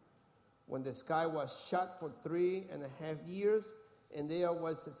 when the sky was shut for 3.5 years, and there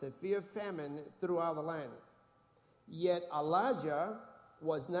was a severe famine throughout the land. Yet Elijah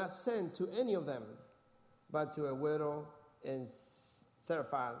was not sent to any of them, but to a widow in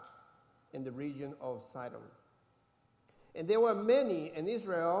Zarephath in the region of Sidon. And there were many in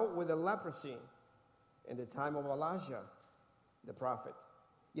Israel with a leprosy in the time of Elijah, the prophet.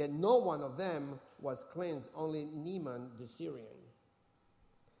 Yet no one of them was cleansed, only Naaman the Syrian.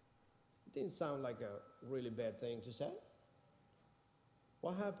 It didn't sound like a really bad thing to say.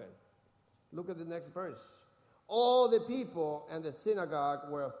 What happened? Look at the next verse. All the people and the synagogue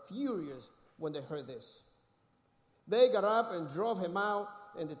were furious when they heard this. They got up and drove him out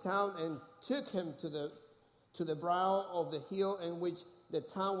in the town and took him to the brow of the hill in which the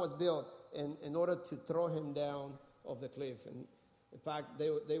town was built, in order to throw him down off the cliff. And in fact,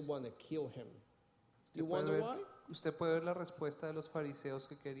 they want to kill him. You wonder why? Usted puede ver la respuesta de los fariseos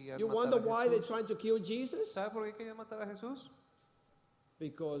que querían You matar wonder a why they're Jesús. trying to kill Jesus? ¿Sabe por qué querían matar a Jesús?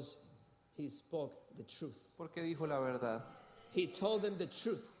 Because he spoke the truth. Porque dijo la verdad. He told them the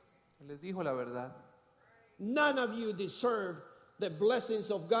truth. Él les dijo la verdad. None of you deserve the blessings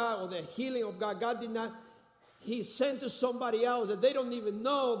of God or the healing of God. God did not. He sent to somebody else that they don't even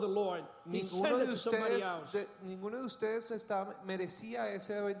know the Lord. He sent it to somebody else. Ninguno de ustedes merecía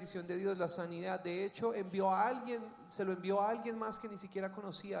esa bendición de Dios, la sanidad. De hecho, envió a alguien, se lo envió a alguien más que ni siquiera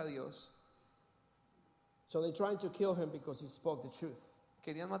conocía a Dios. So they're trying to kill him because he spoke the truth.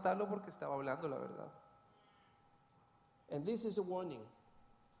 Querían matarlo porque estaba hablando la verdad. And this is a warning.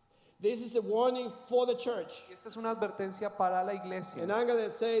 This is a warning for the church. Y esta es una advertencia para la iglesia. And I'm going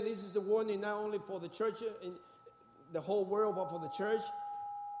to say this is the warning not only for the church in the whole world, but for the church.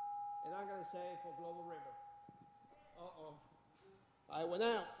 And I'm going to say for Global River. Uh-oh. I went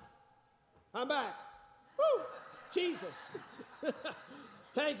out. I'm back. Woo! Jesus.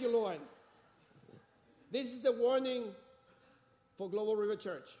 Thank you, Lord. This is the warning for Global River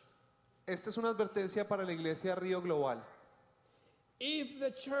Church. Esta es una advertencia para la iglesia Río Global. If the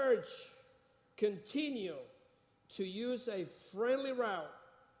church continue to use a friendly route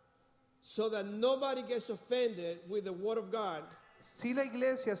so that nobody gets offended with the word of God, Si la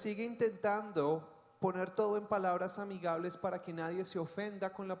iglesia sigue intentando poner todo en palabras amigables para que nadie se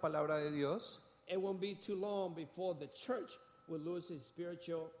ofenda con la palabra de Dios, it won't be too long before the church will lose its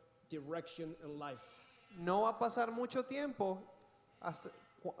spiritual direction in life. no va a pasar mucho tiempo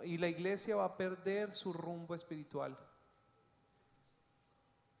y la iglesia va a perder su rumbo espiritual.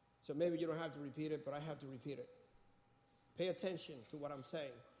 So maybe you don't have to repeat it, but I have to repeat it. Pay attention to what I'm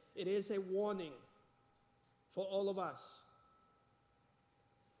saying. It is a warning for all of us.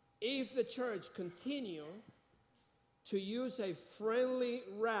 If the church continue to use a friendly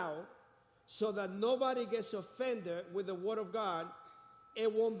route so that nobody gets offended with the word of God,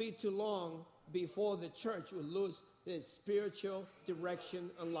 it won't be too long before the church will lose its spiritual direction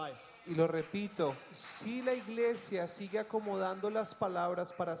in life. Y lo repito, si la iglesia sigue acomodando las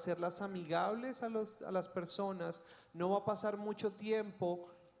palabras para hacerlas amigables a las personas, no va a pasar mucho tiempo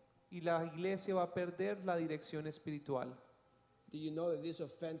y la iglesia va a perder la dirección espiritual. Do you know that this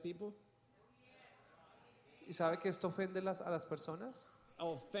offends people? ¿Y sabe que esto ofende a las personas?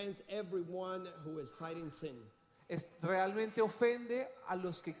 Offends everyone who is hiding sin. Realmente ofende a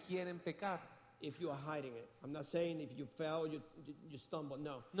los que quieren pecar. If you are hiding it. I'm not saying if you fell, you stumble.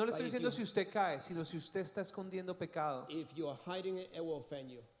 No. No le But estoy diciendo si usted cae, sino si usted está escondiendo pecado. if you are hiding it, it will offend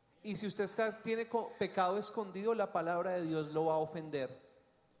you. Y si usted tiene pecado escondido, la palabra de Dios lo va a ofender.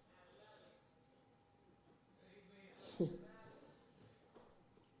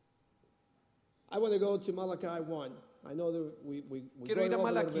 I want to go to Malachi 1. I know that we Quiero ir a going over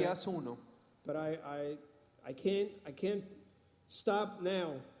a little bit, Malaquías 1. but I can't stop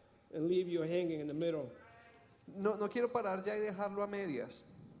now and leave you hanging in the middle. No quiero parar ya y dejarlo a medias.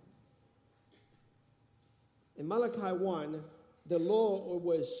 In Malachi 1, the Lord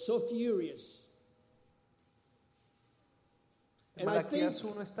was so furious. En Malaquías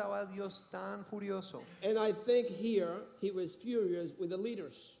 1 estaba Dios tan furioso. And I think here he was furious with the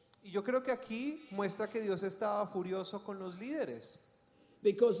leaders. Y yo creo que aquí muestra que Dios estaba furioso con los líderes.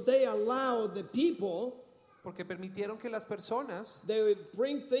 Because they allowed the people, Porque permitieron que las personas they would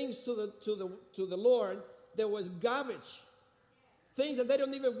bring things to the Lord that was garbage. Things that they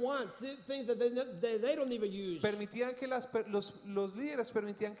don't even want, things that they don't even use. permitían que los líderes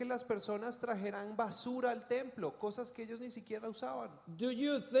permitían que las personas trajeran basura al templo, cosas que ellos ni siquiera usaban. Do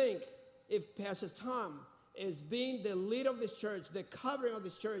you think if Pastor Tom is being the leader of this church, the covering of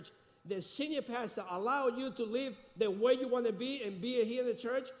this church, the senior pastor allow you to live the way you want to be and be here in the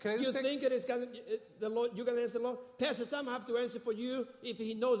church? You think it is going to, the Lord, you're going to answer the Lord? Pastor Tom have to answer for you if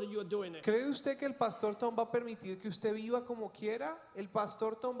he knows that you are doing it. ¿Cree usted que el pastor Tom va a permitir que usted viva como quiera? El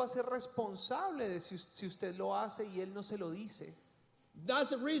pastor Tom va a ser responsable de si usted lo hace y él no se lo dice. That's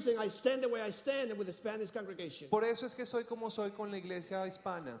the reason I stand the way I stand with the Spanish congregation. Por eso es que soy como soy con la iglesia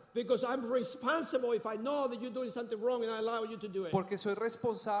hispana. Because I'm responsible if I know that you're doing something wrong and I allow you to do it. Porque soy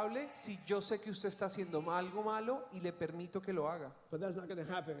responsable si yo sé que usted está haciendo algo malo y le permito que lo haga. But that's not going to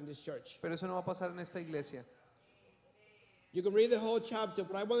happen in this church. Pero eso no va a pasar en esta iglesia. You can read the whole chapter,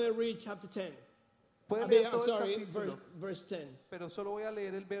 but I want to read chapter 10. Puede I mean, leer I'm todo el sorry, capítulo, verse 10. pero solo voy a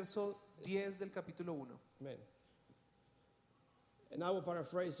leer el verso 10 del capítulo 1. Amen. And I will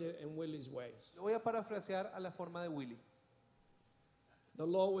paraphrase it in Willie's ways. Lo voy a parafrasear a la forma de Willy. The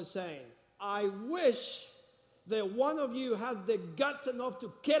Lord was saying, I wish that one of you has the guts enough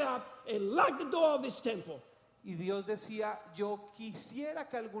to get up and lock the door of this temple. Y Dios decía, yo quisiera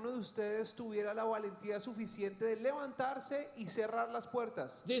que alguno de ustedes tuviera la valentía suficiente de levantarse y cerrar las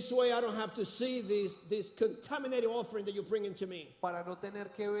puertas This way I don't have to see this contaminated offering that you bring into me. para no tener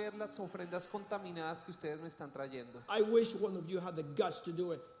que ver las ofrendas contaminadas que ustedes me están trayendo. I wish one of you had the guts to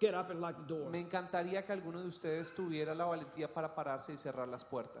do it. Get up and lock the door. Me encantaría que alguno de ustedes tuviera la valentía para pararse y cerrar las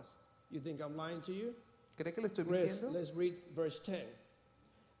puertas. You think I'm lying to you? ¿Cree que le estoy mintiendo? Let's read verse 10.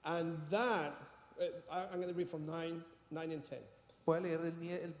 And that, I'm going to read from 9 and 10. Voy a leer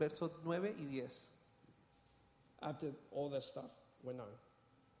el verso 9 y 10. After all that stuff went on.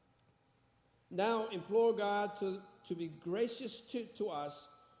 Now implore God to be gracious to us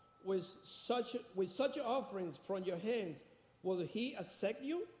with such offerings from your hands. Will he accept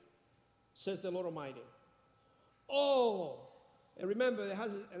you? Says the Lord Almighty. Oh, and remember it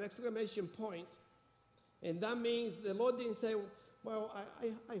has an exclamation point, and that means the Lord didn't say, well,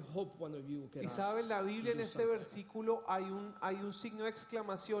 I hope one of you can. Y saben, la Biblia en este versículo hay un signo de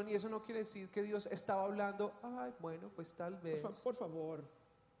exclamación y eso no quiere decir que Dios estaba hablando, ay, bueno, pues tal vez. Por favor.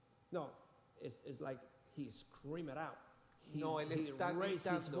 No, it's like he's screaming out. No, él está raised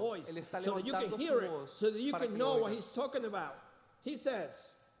his gritando, voice él está so that you can levantando hear su it, voz so that you para can que know lo what oigan. he's talking about. He says,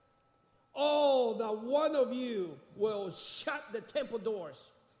 oh, that one of you will shut the temple doors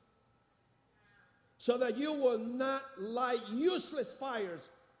so that you will not light useless fires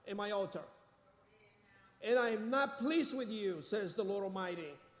in my altar. And I am not pleased with you, says the Lord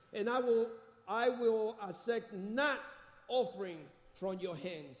Almighty, and I will accept not offering from your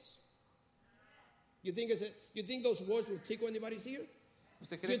hands. You think those words will tickle anybody's ear?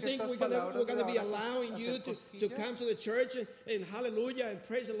 ¿Usted You cree que think estas we're palabras going to be le van a allowing you hacer to come cosquillas? to the church and hallelujah and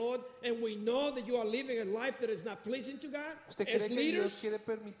praise the Lord, and we know that you are living a life that is not pleasing to God ¿Usted as cree que leaders? Dios quiere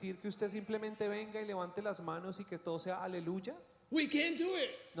permitir que usted simplemente venga y levante las manos y que todo sea aleluya? We can't do it.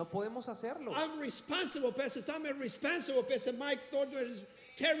 No podemos hacerlo. I'm responsible. Pastor Tom is responsible. Pastor Mike Thornton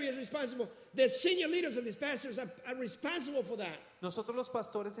Terry is responsible. The senior leaders of these pastors are responsible for that. Nosotros los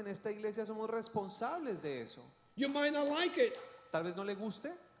pastores en esta iglesia somos responsables de eso. You might not like it. Tal vez no le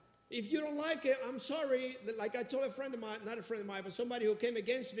guste. If you don't like it, I'm sorry. Like I told a friend of mine, not a friend of mine, but somebody who came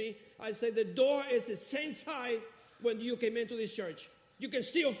against me, I said the door is the same side when you came into this church. You can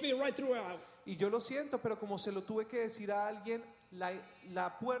still feel right throughout. Y yo lo siento, pero como se lo tuve que decir a alguien, la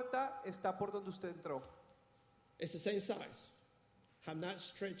puerta está por donde usted entró. It's the same size. Have not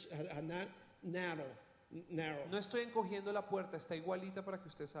stretched, have not narrow. No estoy encogiendo la puerta, está igualita para que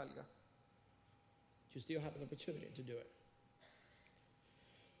usted salga. You still have an opportunity to do it.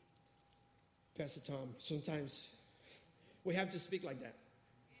 Pastor Tom, sometimes we have to speak like that.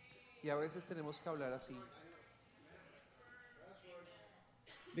 Y a veces tenemos que hablar así.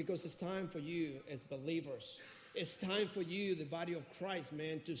 Because it's time for you as believers. It's time for you, the body of Christ,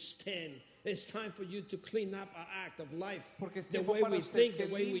 man, to stand. It's time for you to clean up our act of life. Porque es The tiempo way para we usted think, que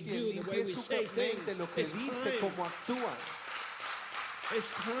the way we do, the way limpie we su say things. mente, lo que It's dice, time. cómo actúa. It's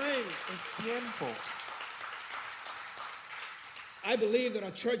time. Es tiempo. I believe that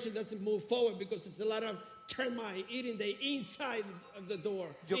our church doesn't move forward because it's a lot of termite eating the inside of the door.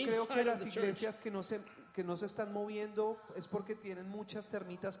 Yo creo que inside of las the church. iglesias que no se están moviendo es porque tienen muchas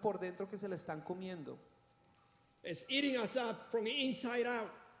termitas por dentro que se le están comiendo. It's eating us up from the inside out.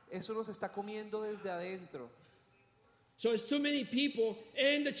 Eso nos está comiendo desde adentro. So it's too many people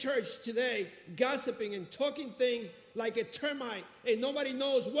in the church today gossiping and talking things like a termite, and nobody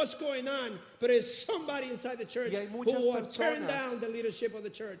knows what's going on, but there's somebody inside the church Y hay who muchas will turn personas- down the leadership of the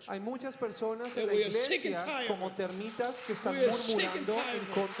church. Hay muchas personas That en la we are sick and iglesia tired. como termitas que están We are sick and murmurando tired. en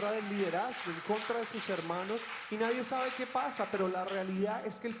contra del liderazgo, en contra de sus hermanos y nadie sabe qué pasa, pero la realidad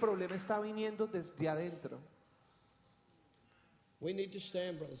es que el problema está viniendo desde adentro. We need to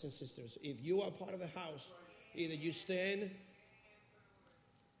stand, brothers and sisters. If you are part of the house, either you stand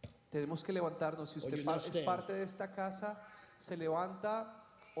Tenemos que levantarnos. Si Or usted you not es stand. parte de esta casa, se levanta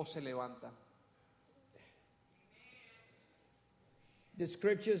o se levanta. The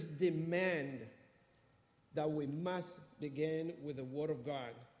scriptures demand that we must begin with the word of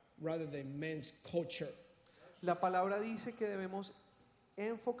God rather than men's culture. La palabra dice que debemos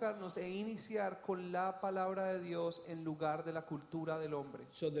enfocarnos e iniciar con la palabra de Dios en lugar de la cultura del hombre,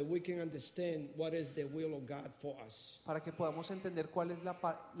 So that we can understand what is the will of God for us. para que podamos entender cuál es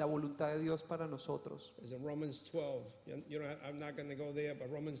la voluntad de Dios para nosotros. It's in Romans 12. You know, I'm not going to go there,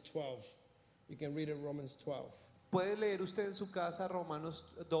 but Romans 12. You can read it, Romans 12. Puede leer usted en su casa Romanos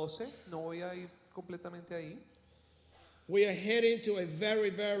 12, no voy a ir completamente ahí. We are heading to a very,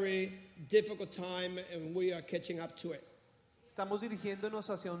 very difficult time, and we are catching up to it. Estamos dirigiéndonos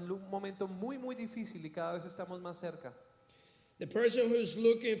hacia un momento muy, muy difícil y cada vez estamos más cerca. The person who's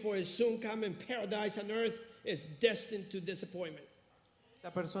looking for a soon coming paradise on earth is destined to disappointment.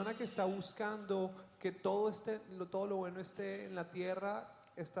 La persona que está buscando que todo lo bueno esté en la tierra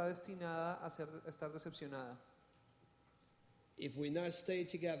está destinada a estar decepcionada. If we not stay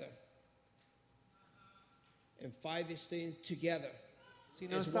together and fight this thing together, Si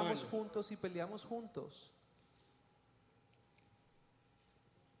no as estamos one, juntos y peleamos juntos,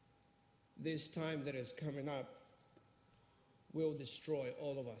 this time that is coming up will destroy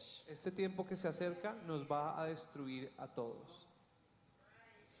all of us. este tiempo que se acerca nos va a destruir a todos.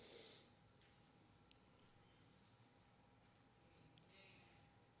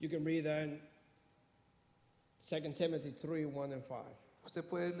 You can read that in 2 Timothy 3, 1 and 5. Usted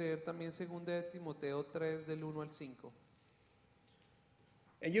puede leer también 2 de Timoteo 3 del 1 al 5.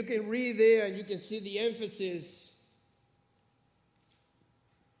 And you can read there and you can see the emphasis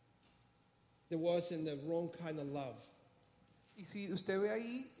there was in the wrong kind of love. Y si usted ve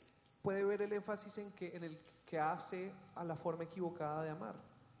ahí, puede ver el énfasis en el que hace a la forma equivocada de amar.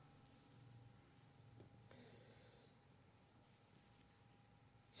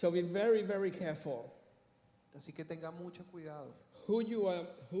 So be very, very careful Así que tenga mucho cuidado. who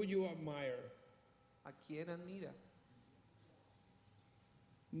you admire. ¿A quién admira?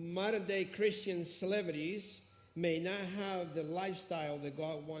 Modern day Christian celebrities may not have the lifestyle that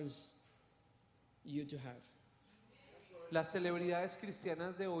God wants you to have. Las celebridades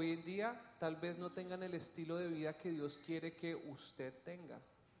cristianas de hoy en día tal vez no tengan el estilo de vida que Dios quiere que usted tenga.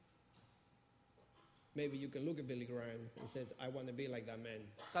 Maybe you can look at Billy Graham and says, I want to be like that man.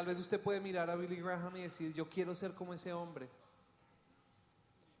 Tal vez usted puede mirar a Billy Graham y decir, yo quiero ser como ese hombre.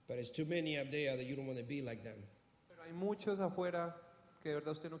 But there's too many up there that you don't want to be like them. Pero hay muchos afuera que de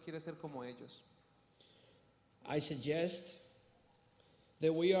verdad usted no quiere ser como ellos. I suggest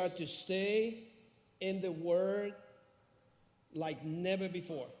that we are to stay in the Word like never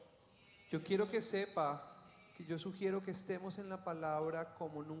before. Yo quiero que sepa que yo sugiero que estemos en la palabra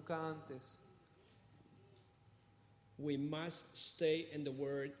como nunca antes. We must stay in the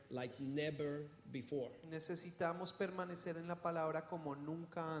Word like never before. Necesitamos permanecer en la palabra como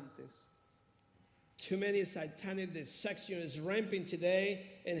nunca antes. Too many satanic deception is rampant today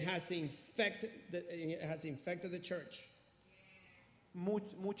and has infected the church.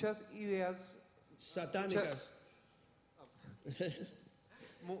 Muchas ideas, Satánicas.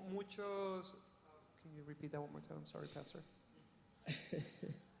 muchos. Can you repeat that one more time? I'm sorry, Pastor.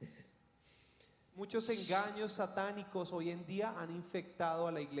 Muchos engaños satánicos hoy en día han infectado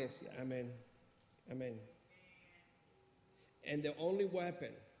a la iglesia. Amen. Amen. And the only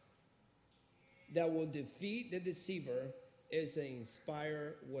weapon that will defeat the deceiver is the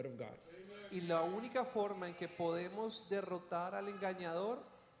inspired Word of God. Y la única forma en que podemos derrotar al engañador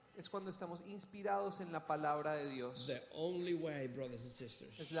es cuando estamos inspirados en la palabra de Dios. The only way, brothers and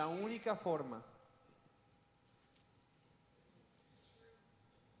sisters. Es la única forma.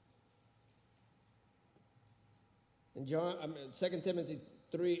 In 2 Timothy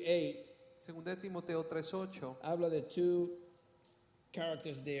 3:8, Segunda de Timoteo 3:8 habla de two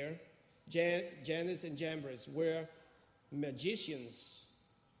characters there, Jannes and Jambres, were magicians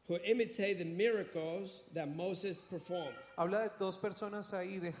who imitate the miracles that Moses performed. habla de dos personas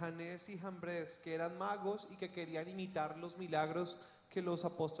ahí, de Janés y Jambres, que eran magos y que querían imitar los milagros que los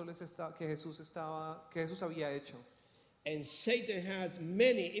apóstoles que Jesús había hecho. And Satan has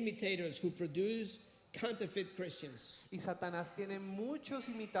many imitators who produce counterfeit Christians. Y Satanás tiene muchos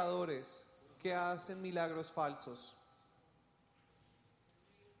imitadores que hacen milagros falsos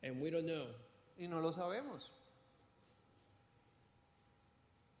And we don't know. y no lo sabemos.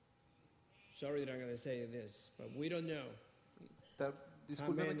 Sorry that I'm going to say this, but we don't know how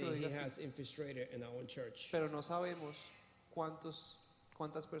Discúlpeme que lo many he diga así, has infiltrated in our own church. pero no sabemos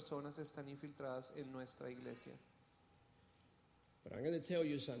cuántas personas están infiltradas en nuestra iglesia. But I'm going to tell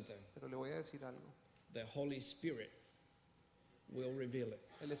you something. Pero le voy a decir algo. The Holy Spirit will reveal it.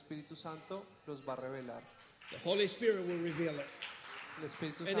 El Espíritu Santo los va a revelar. The Holy Spirit will reveal it. El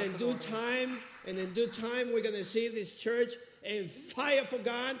Espíritu And Santo in lo due va a revelar. time, we're going to see this church in fire for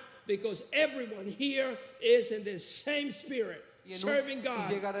God because everyone here is in the same spirit, Y serving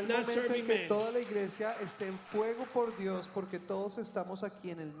God, llegará el not momento serving en que men. toda la iglesia esté en fuego por Dios, porque todos estamos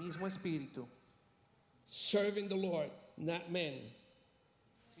aquí en el mismo espíritu, Serving the Lord, not men.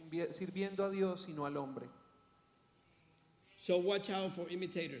 sirviendo a Dios y no al hombre. So watch out for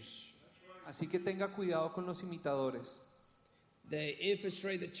imitators. Así que tenga cuidado con los imitadores. They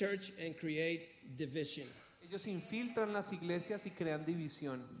infiltrate the church and create division. Ellos infiltran las iglesias y crean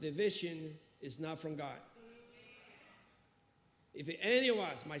división. Division is not from God. If any of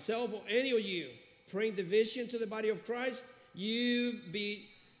us, myself or any of you, bring division to the body of Christ,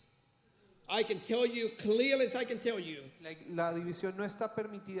 I can tell you clearly as I can tell you, La división no está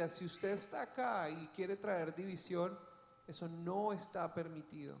permitida. Si usted está acá y quiere traer división, eso no está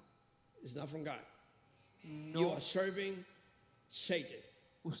permitido. it's not from God. You No, are serving Satan.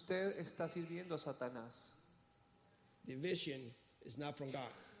 usted está sirviendo a Satanás. Division is not from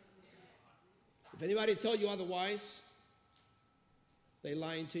God. If anybody tells you otherwise, they're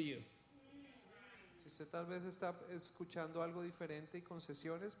lying to you. Si usted tal vez está escuchando algo diferente y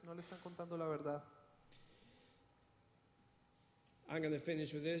concesiones, no le están contando la verdad. I'm going to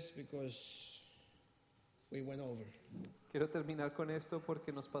finish with this because we went over. Quiero terminar con esto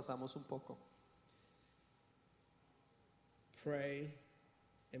porque nos pasamos un poco. Pray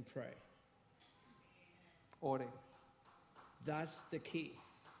and pray. Ore. That's the key.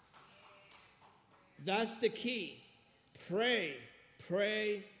 That's the key. Pray,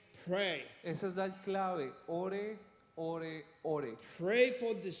 pray, pray. Esa es la clave. Ore, ore, ore. Pray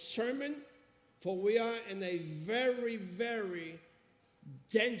for discernment, for we are in a very, very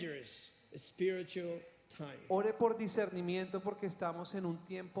dangerous spiritual time. Ore por discernimiento porque estamos en un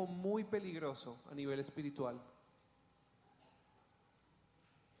tiempo muy peligroso a nivel espiritual.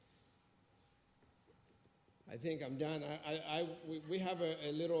 I think I'm done. We have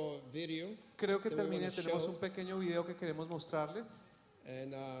a little video. Creo que that we terminé. wanna Tenemos show. un pequeño video que queremos mostrarle.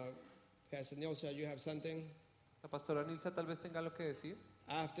 And Pastor Nilsa, you have something La pastora Nilsa tal vez tenga lo que decir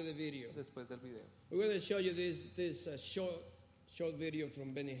after the video. después del video. We're going to show you this short video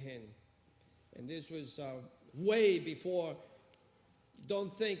from Benny Hinn. And this was way before.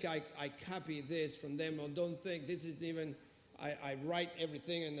 Don't think I copy this from them, or don't think this is even, I write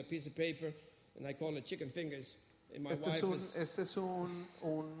everything on a piece of paper, and I call it chicken fingers. And my wife is, Este es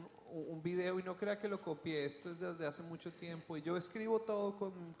un video y no crea que lo copié. Esto es desde hace mucho tiempo y yo escribo todo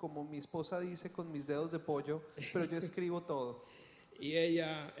como mi esposa dice, con mis dedos de pollo, pero yo escribo todo. y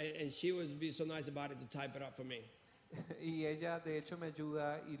ella, and she was being so nice about it to type it up for me. Y ella de hecho me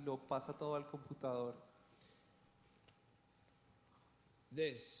ayuda y lo pasa todo al computador.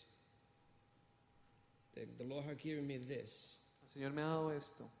 The Lord has given me this. El Señor me ha dado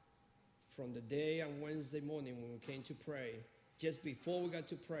esto. From the day on Wednesday morning when we came to pray, just before we got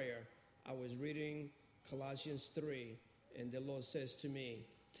to prayer, I was reading Colossians 3, and the Lord says to me,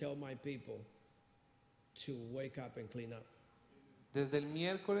 tell my people to wake up and clean up. Desde el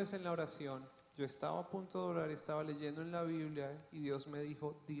miércoles en la oración, yo estaba a punto de orar, estaba leyendo en la Biblia y Dios me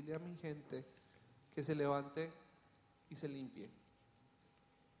dijo, dile a mi gente que se levante y se limpie.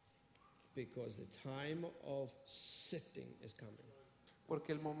 Because the time of sifting is coming.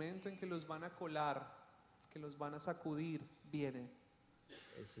 Porque el momento en que los van a colar, que los van a sacudir, viene.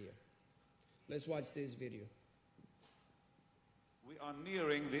 Is here. Let's watch this video. We are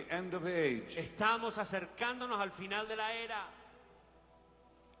nearing the end of the age. Estamos acercándonos al final de la era.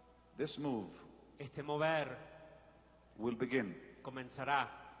 This move Este mover will begin comenzará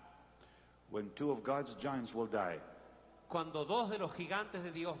when two of God's giants will die. cuando dos de los gigantes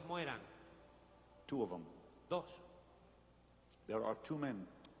de Dios mueran. Two of them. Dos. There are two men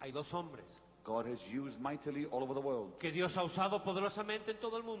Hay dos hombres God has used mightily all over the world. que Dios ha usado poderosamente en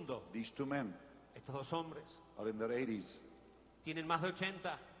todo el mundo. These two men Estos dos hombres are in their 80s. tienen más de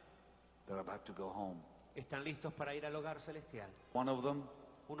 80. They're about to go home. Están listos para ir al hogar celestial. One of them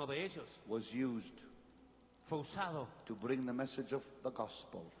Uno de ellos was used fue usado to bring the message of the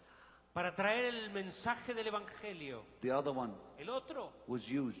gospel. para traer el mensaje del evangelio. The other one El otro was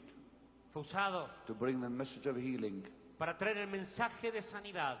used fue usado to bring the message of healing. para traer el mensaje de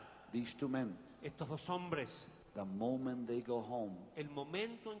sanidad. These two men, Estos dos hombres, the moment they go home, el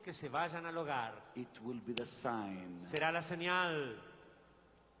momento en que se vayan al hogar, it will be the sign. será la señal.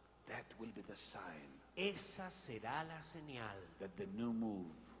 That will be the sign Esa será la señal that the new move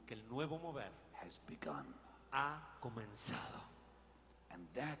que el nuevo mover has begun. ha comenzado. And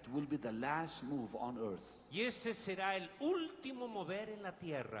that will be the last move on earth. Y ese será el último mover en la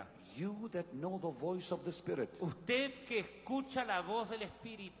tierra. You that know the voice of the Spirit Usted que escucha la voz del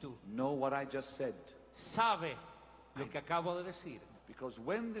Espíritu know what I just said. sabe lo que acabo de decir. Because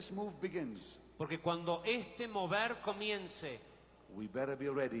when this move begins, Porque cuando este mover comience, we better be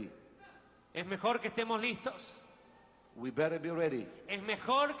ready. es mejor que estemos listos. We better be ready. Es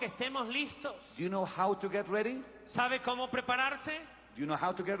mejor que estemos listos. Do you know how to get ready? ¿Sabe cómo prepararse? Do you know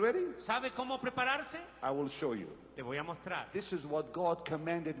how to get ready? ¿Sabe cómo prepararse? I will show you. Le voy a mostrar. This is what God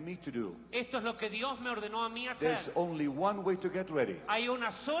commanded me to do. Esto es lo que Dios me ordenó a mí There's hacer. only one way to get ready. Hay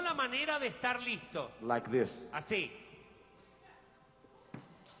una sola manera de estar listo. Like this. Así.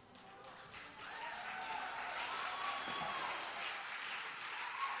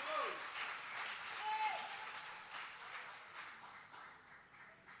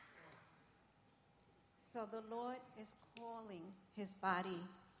 So the Lord is calling his body.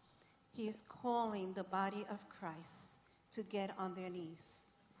 He is calling the body of Christ to get on their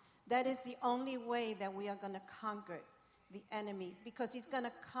knees. That is the only way that we are going to conquer the enemy, because he's going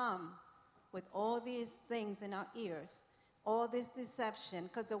to come with all these things in our ears, all this deception,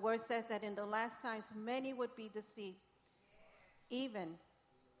 because the word says that in the last times many would be deceived, even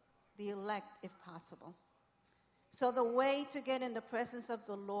the elect if possible. So the way to get in the presence of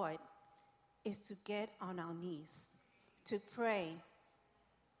the Lord is to get on our knees, to pray,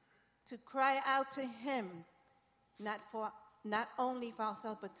 to cry out to him, not only for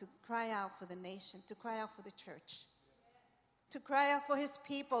ourselves, but to cry out for the nation, to cry out for the church, to cry out for his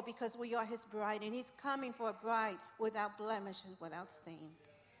people, because we are his bride, and he's coming for a bride without blemish and without stains,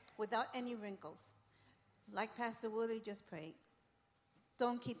 without any wrinkles. Like Pastor Willie just prayed,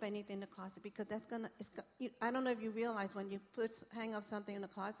 don't keep anything in the closet, because I don't know if you realize when you hang up something in the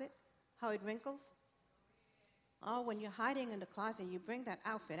closet, how it wrinkles. Oh, when you're hiding in the closet, you bring that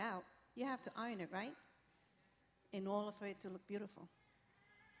outfit out, you have to iron it, right? In order for it to look beautiful.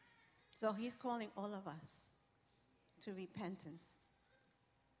 So he's calling all of us to repentance.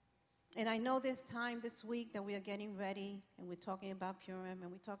 And I know this time this week that we are getting ready, and we're talking about Purim,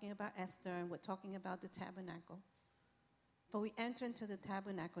 and we're talking about Esther, and we're talking about the tabernacle. But we enter into the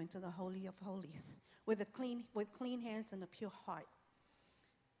tabernacle, into the Holy of Holies, with clean hands and a pure heart.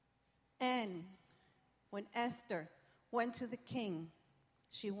 And when Esther went to the king,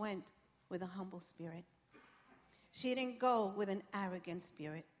 she went with a humble spirit. She didn't go with an arrogant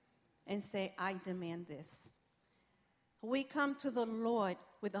spirit and say, I demand this. We come to the Lord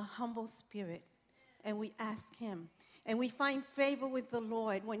with a humble spirit, and we ask him. And we find favor with the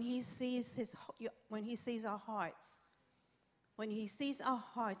Lord when he sees our hearts. When he sees our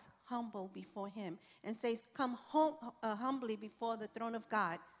hearts humble before him and says, come humbly before the throne of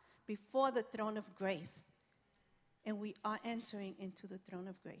God, before the throne of grace. And we are entering into the throne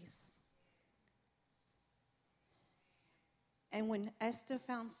of grace. And when Esther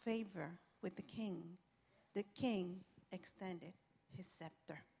found favor with the king extended his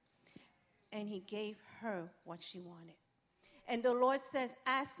scepter. And he gave her what she wanted. And the Lord says,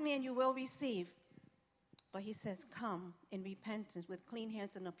 ask me and you will receive. But he says, come in repentance with clean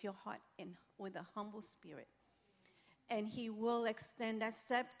hands and a pure heart and with a humble spirit. And he will extend that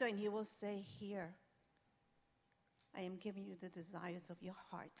scepter and he will say, here, I am giving you the desires of your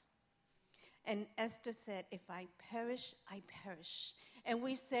heart. And Esther said, if I perish, I perish. And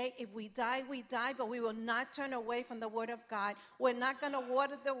we say, if we die, we die, but we will not turn away from the word of God. We're not going to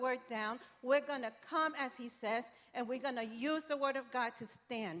water the word down. We're going to come, as he says, and we're going to use the word of God to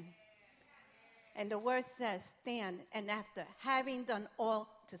stand. And the word says, stand, and after having done all,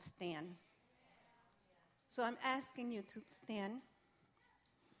 to stand. So I'm asking you to stand.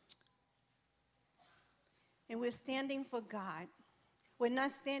 And we're standing for God. We're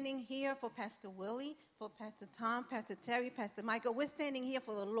not standing here for Pastor Willie, for Pastor Tom, Pastor Terry, Pastor Michael. We're standing here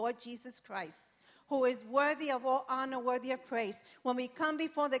for the Lord Jesus Christ, who is worthy of all honor, worthy of praise. When we come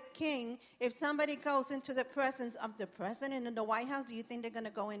before the king, if somebody goes into the presence of the president in the White House, do you think they're going to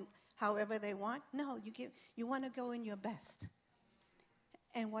go in however they want? No, you want to go in your best.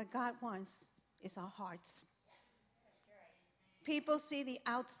 And what God wants is our hearts. People see the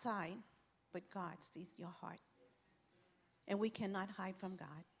outside, but God sees your heart. And we cannot hide from God.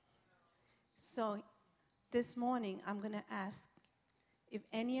 So this morning, I'm going to ask if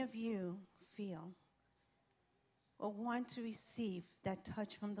any of you feel or want to receive that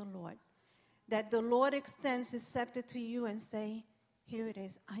touch from the Lord, that the Lord extends his scepter to you and say, here it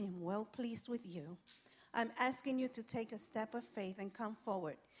is, I am well pleased with you. I'm asking you to take a step of faith and come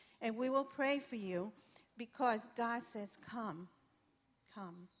forward. And we will pray for you because God says, come,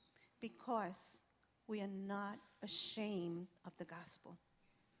 because we are not ashamed of the gospel.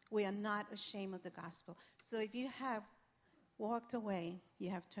 We are not ashamed of the gospel. So if you have walked away, you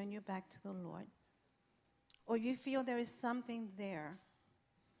have turned your back to the Lord, or you feel there is something there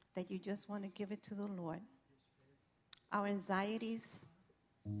that you just want to give it to the Lord. Our anxieties,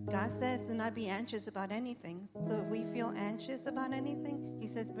 God says, do not be anxious about anything. So if we feel anxious about anything, he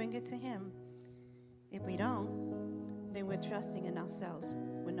says, bring it to him. If we don't, then we're trusting in ourselves.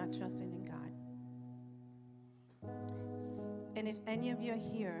 We're not trusting in God. And if any of you are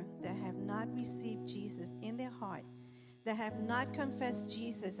here that have not received Jesus in their heart, that have not confessed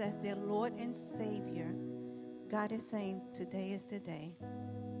Jesus as their Lord and Savior, God is saying, today is the day.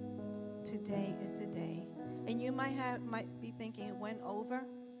 Today is the day. And you might be thinking, it went over.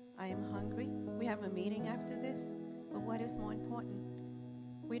 I am hungry. We have a meeting after this. But what is more important?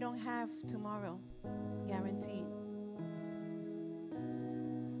 We don't have tomorrow guaranteed.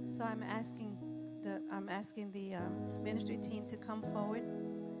 So I'm asking I'm asking the ministry team to come forward.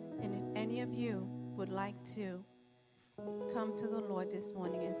 And if any of you would like to come to the Lord this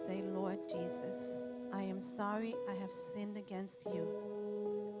morning and say, Lord Jesus, I am sorry I have sinned against you.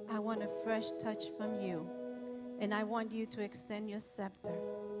 I want a fresh touch from you. And I want you to extend your scepter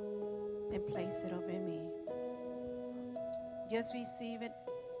and place it over me. Just receive it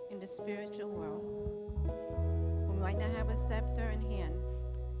in the spiritual world. We might not have a scepter in hand,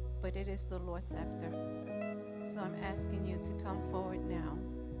 but it is the Lord's scepter. So I'm asking you to come forward now.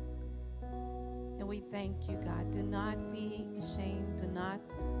 And we thank you, God. Do not be ashamed. Do not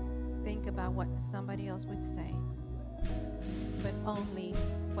think about what somebody else would say, but only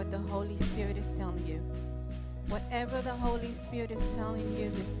what the Holy Spirit is telling you. Whatever the Holy Spirit is telling you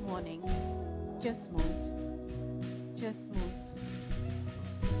this morning, just move. Just move.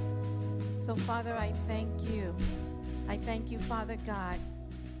 So, Father, I thank you. I thank you, Father God,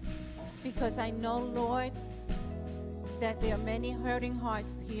 because I know, Lord, that there are many hurting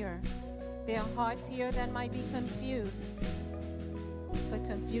hearts here. There are hearts here that might be confused, but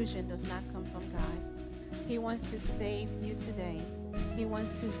confusion does not come from God. He wants to save you today. He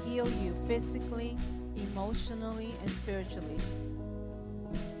wants to heal you physically, emotionally, and spiritually.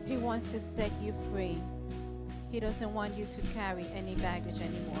 He wants to set you free. He doesn't want you to carry any baggage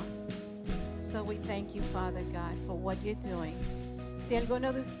anymore. So we thank you, Father God, for what you're doing. Si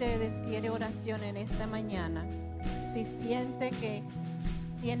alguno de ustedes quiere oración en esta mañana, si siente que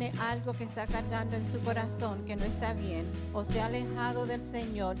tiene algo que está cargando en su corazón que no está bien, o se ha alejado del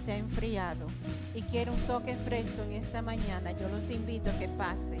Señor, se ha enfriado y quiere un toque fresco en esta mañana, yo los invito a que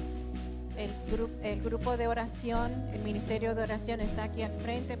pase. El grupo de oración, el ministerio de oración está aquí al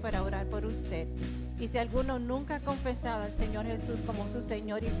frente para orar por usted. Y si alguno nunca ha confesado al Señor Jesús como su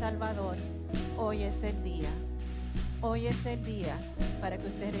Señor y Salvador, hoy es el día. Hoy es el día para que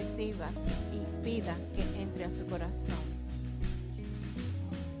usted reciba y pida que entre a su corazón.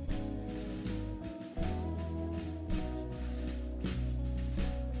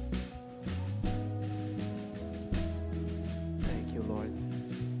 Thank you, Lord.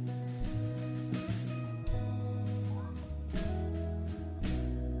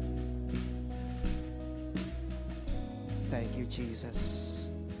 Thank you, Jesus.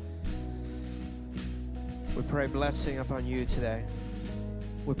 We pray blessing upon you today.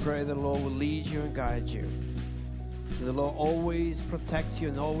 We pray the Lord will lead you and guide you. The Lord always protect you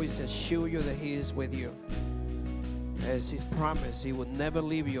and always assure you that He is with you. As His promise, He will never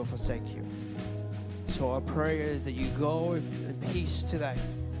leave you or forsake you. So our prayer is that you go in peace today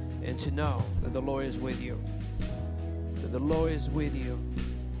and to know that the Lord is with you. That the Lord is with you.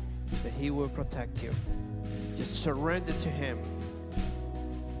 That He will protect you. Just surrender to Him.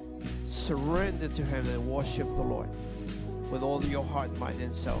 Surrender to Him and worship the Lord with all your heart, mind,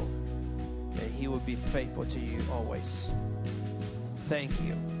 and soul. And He will be faithful to you always. Thank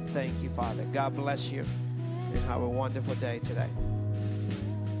you. Thank you, Father. God bless you. And have a wonderful day today.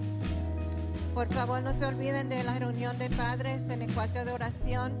 Por favor, no se olviden de la reunión de padres en el cuarto de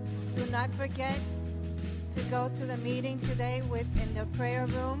oración. Do not forget to go to the meeting today in the prayer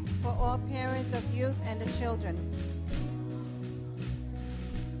room for all parents of youth and the children.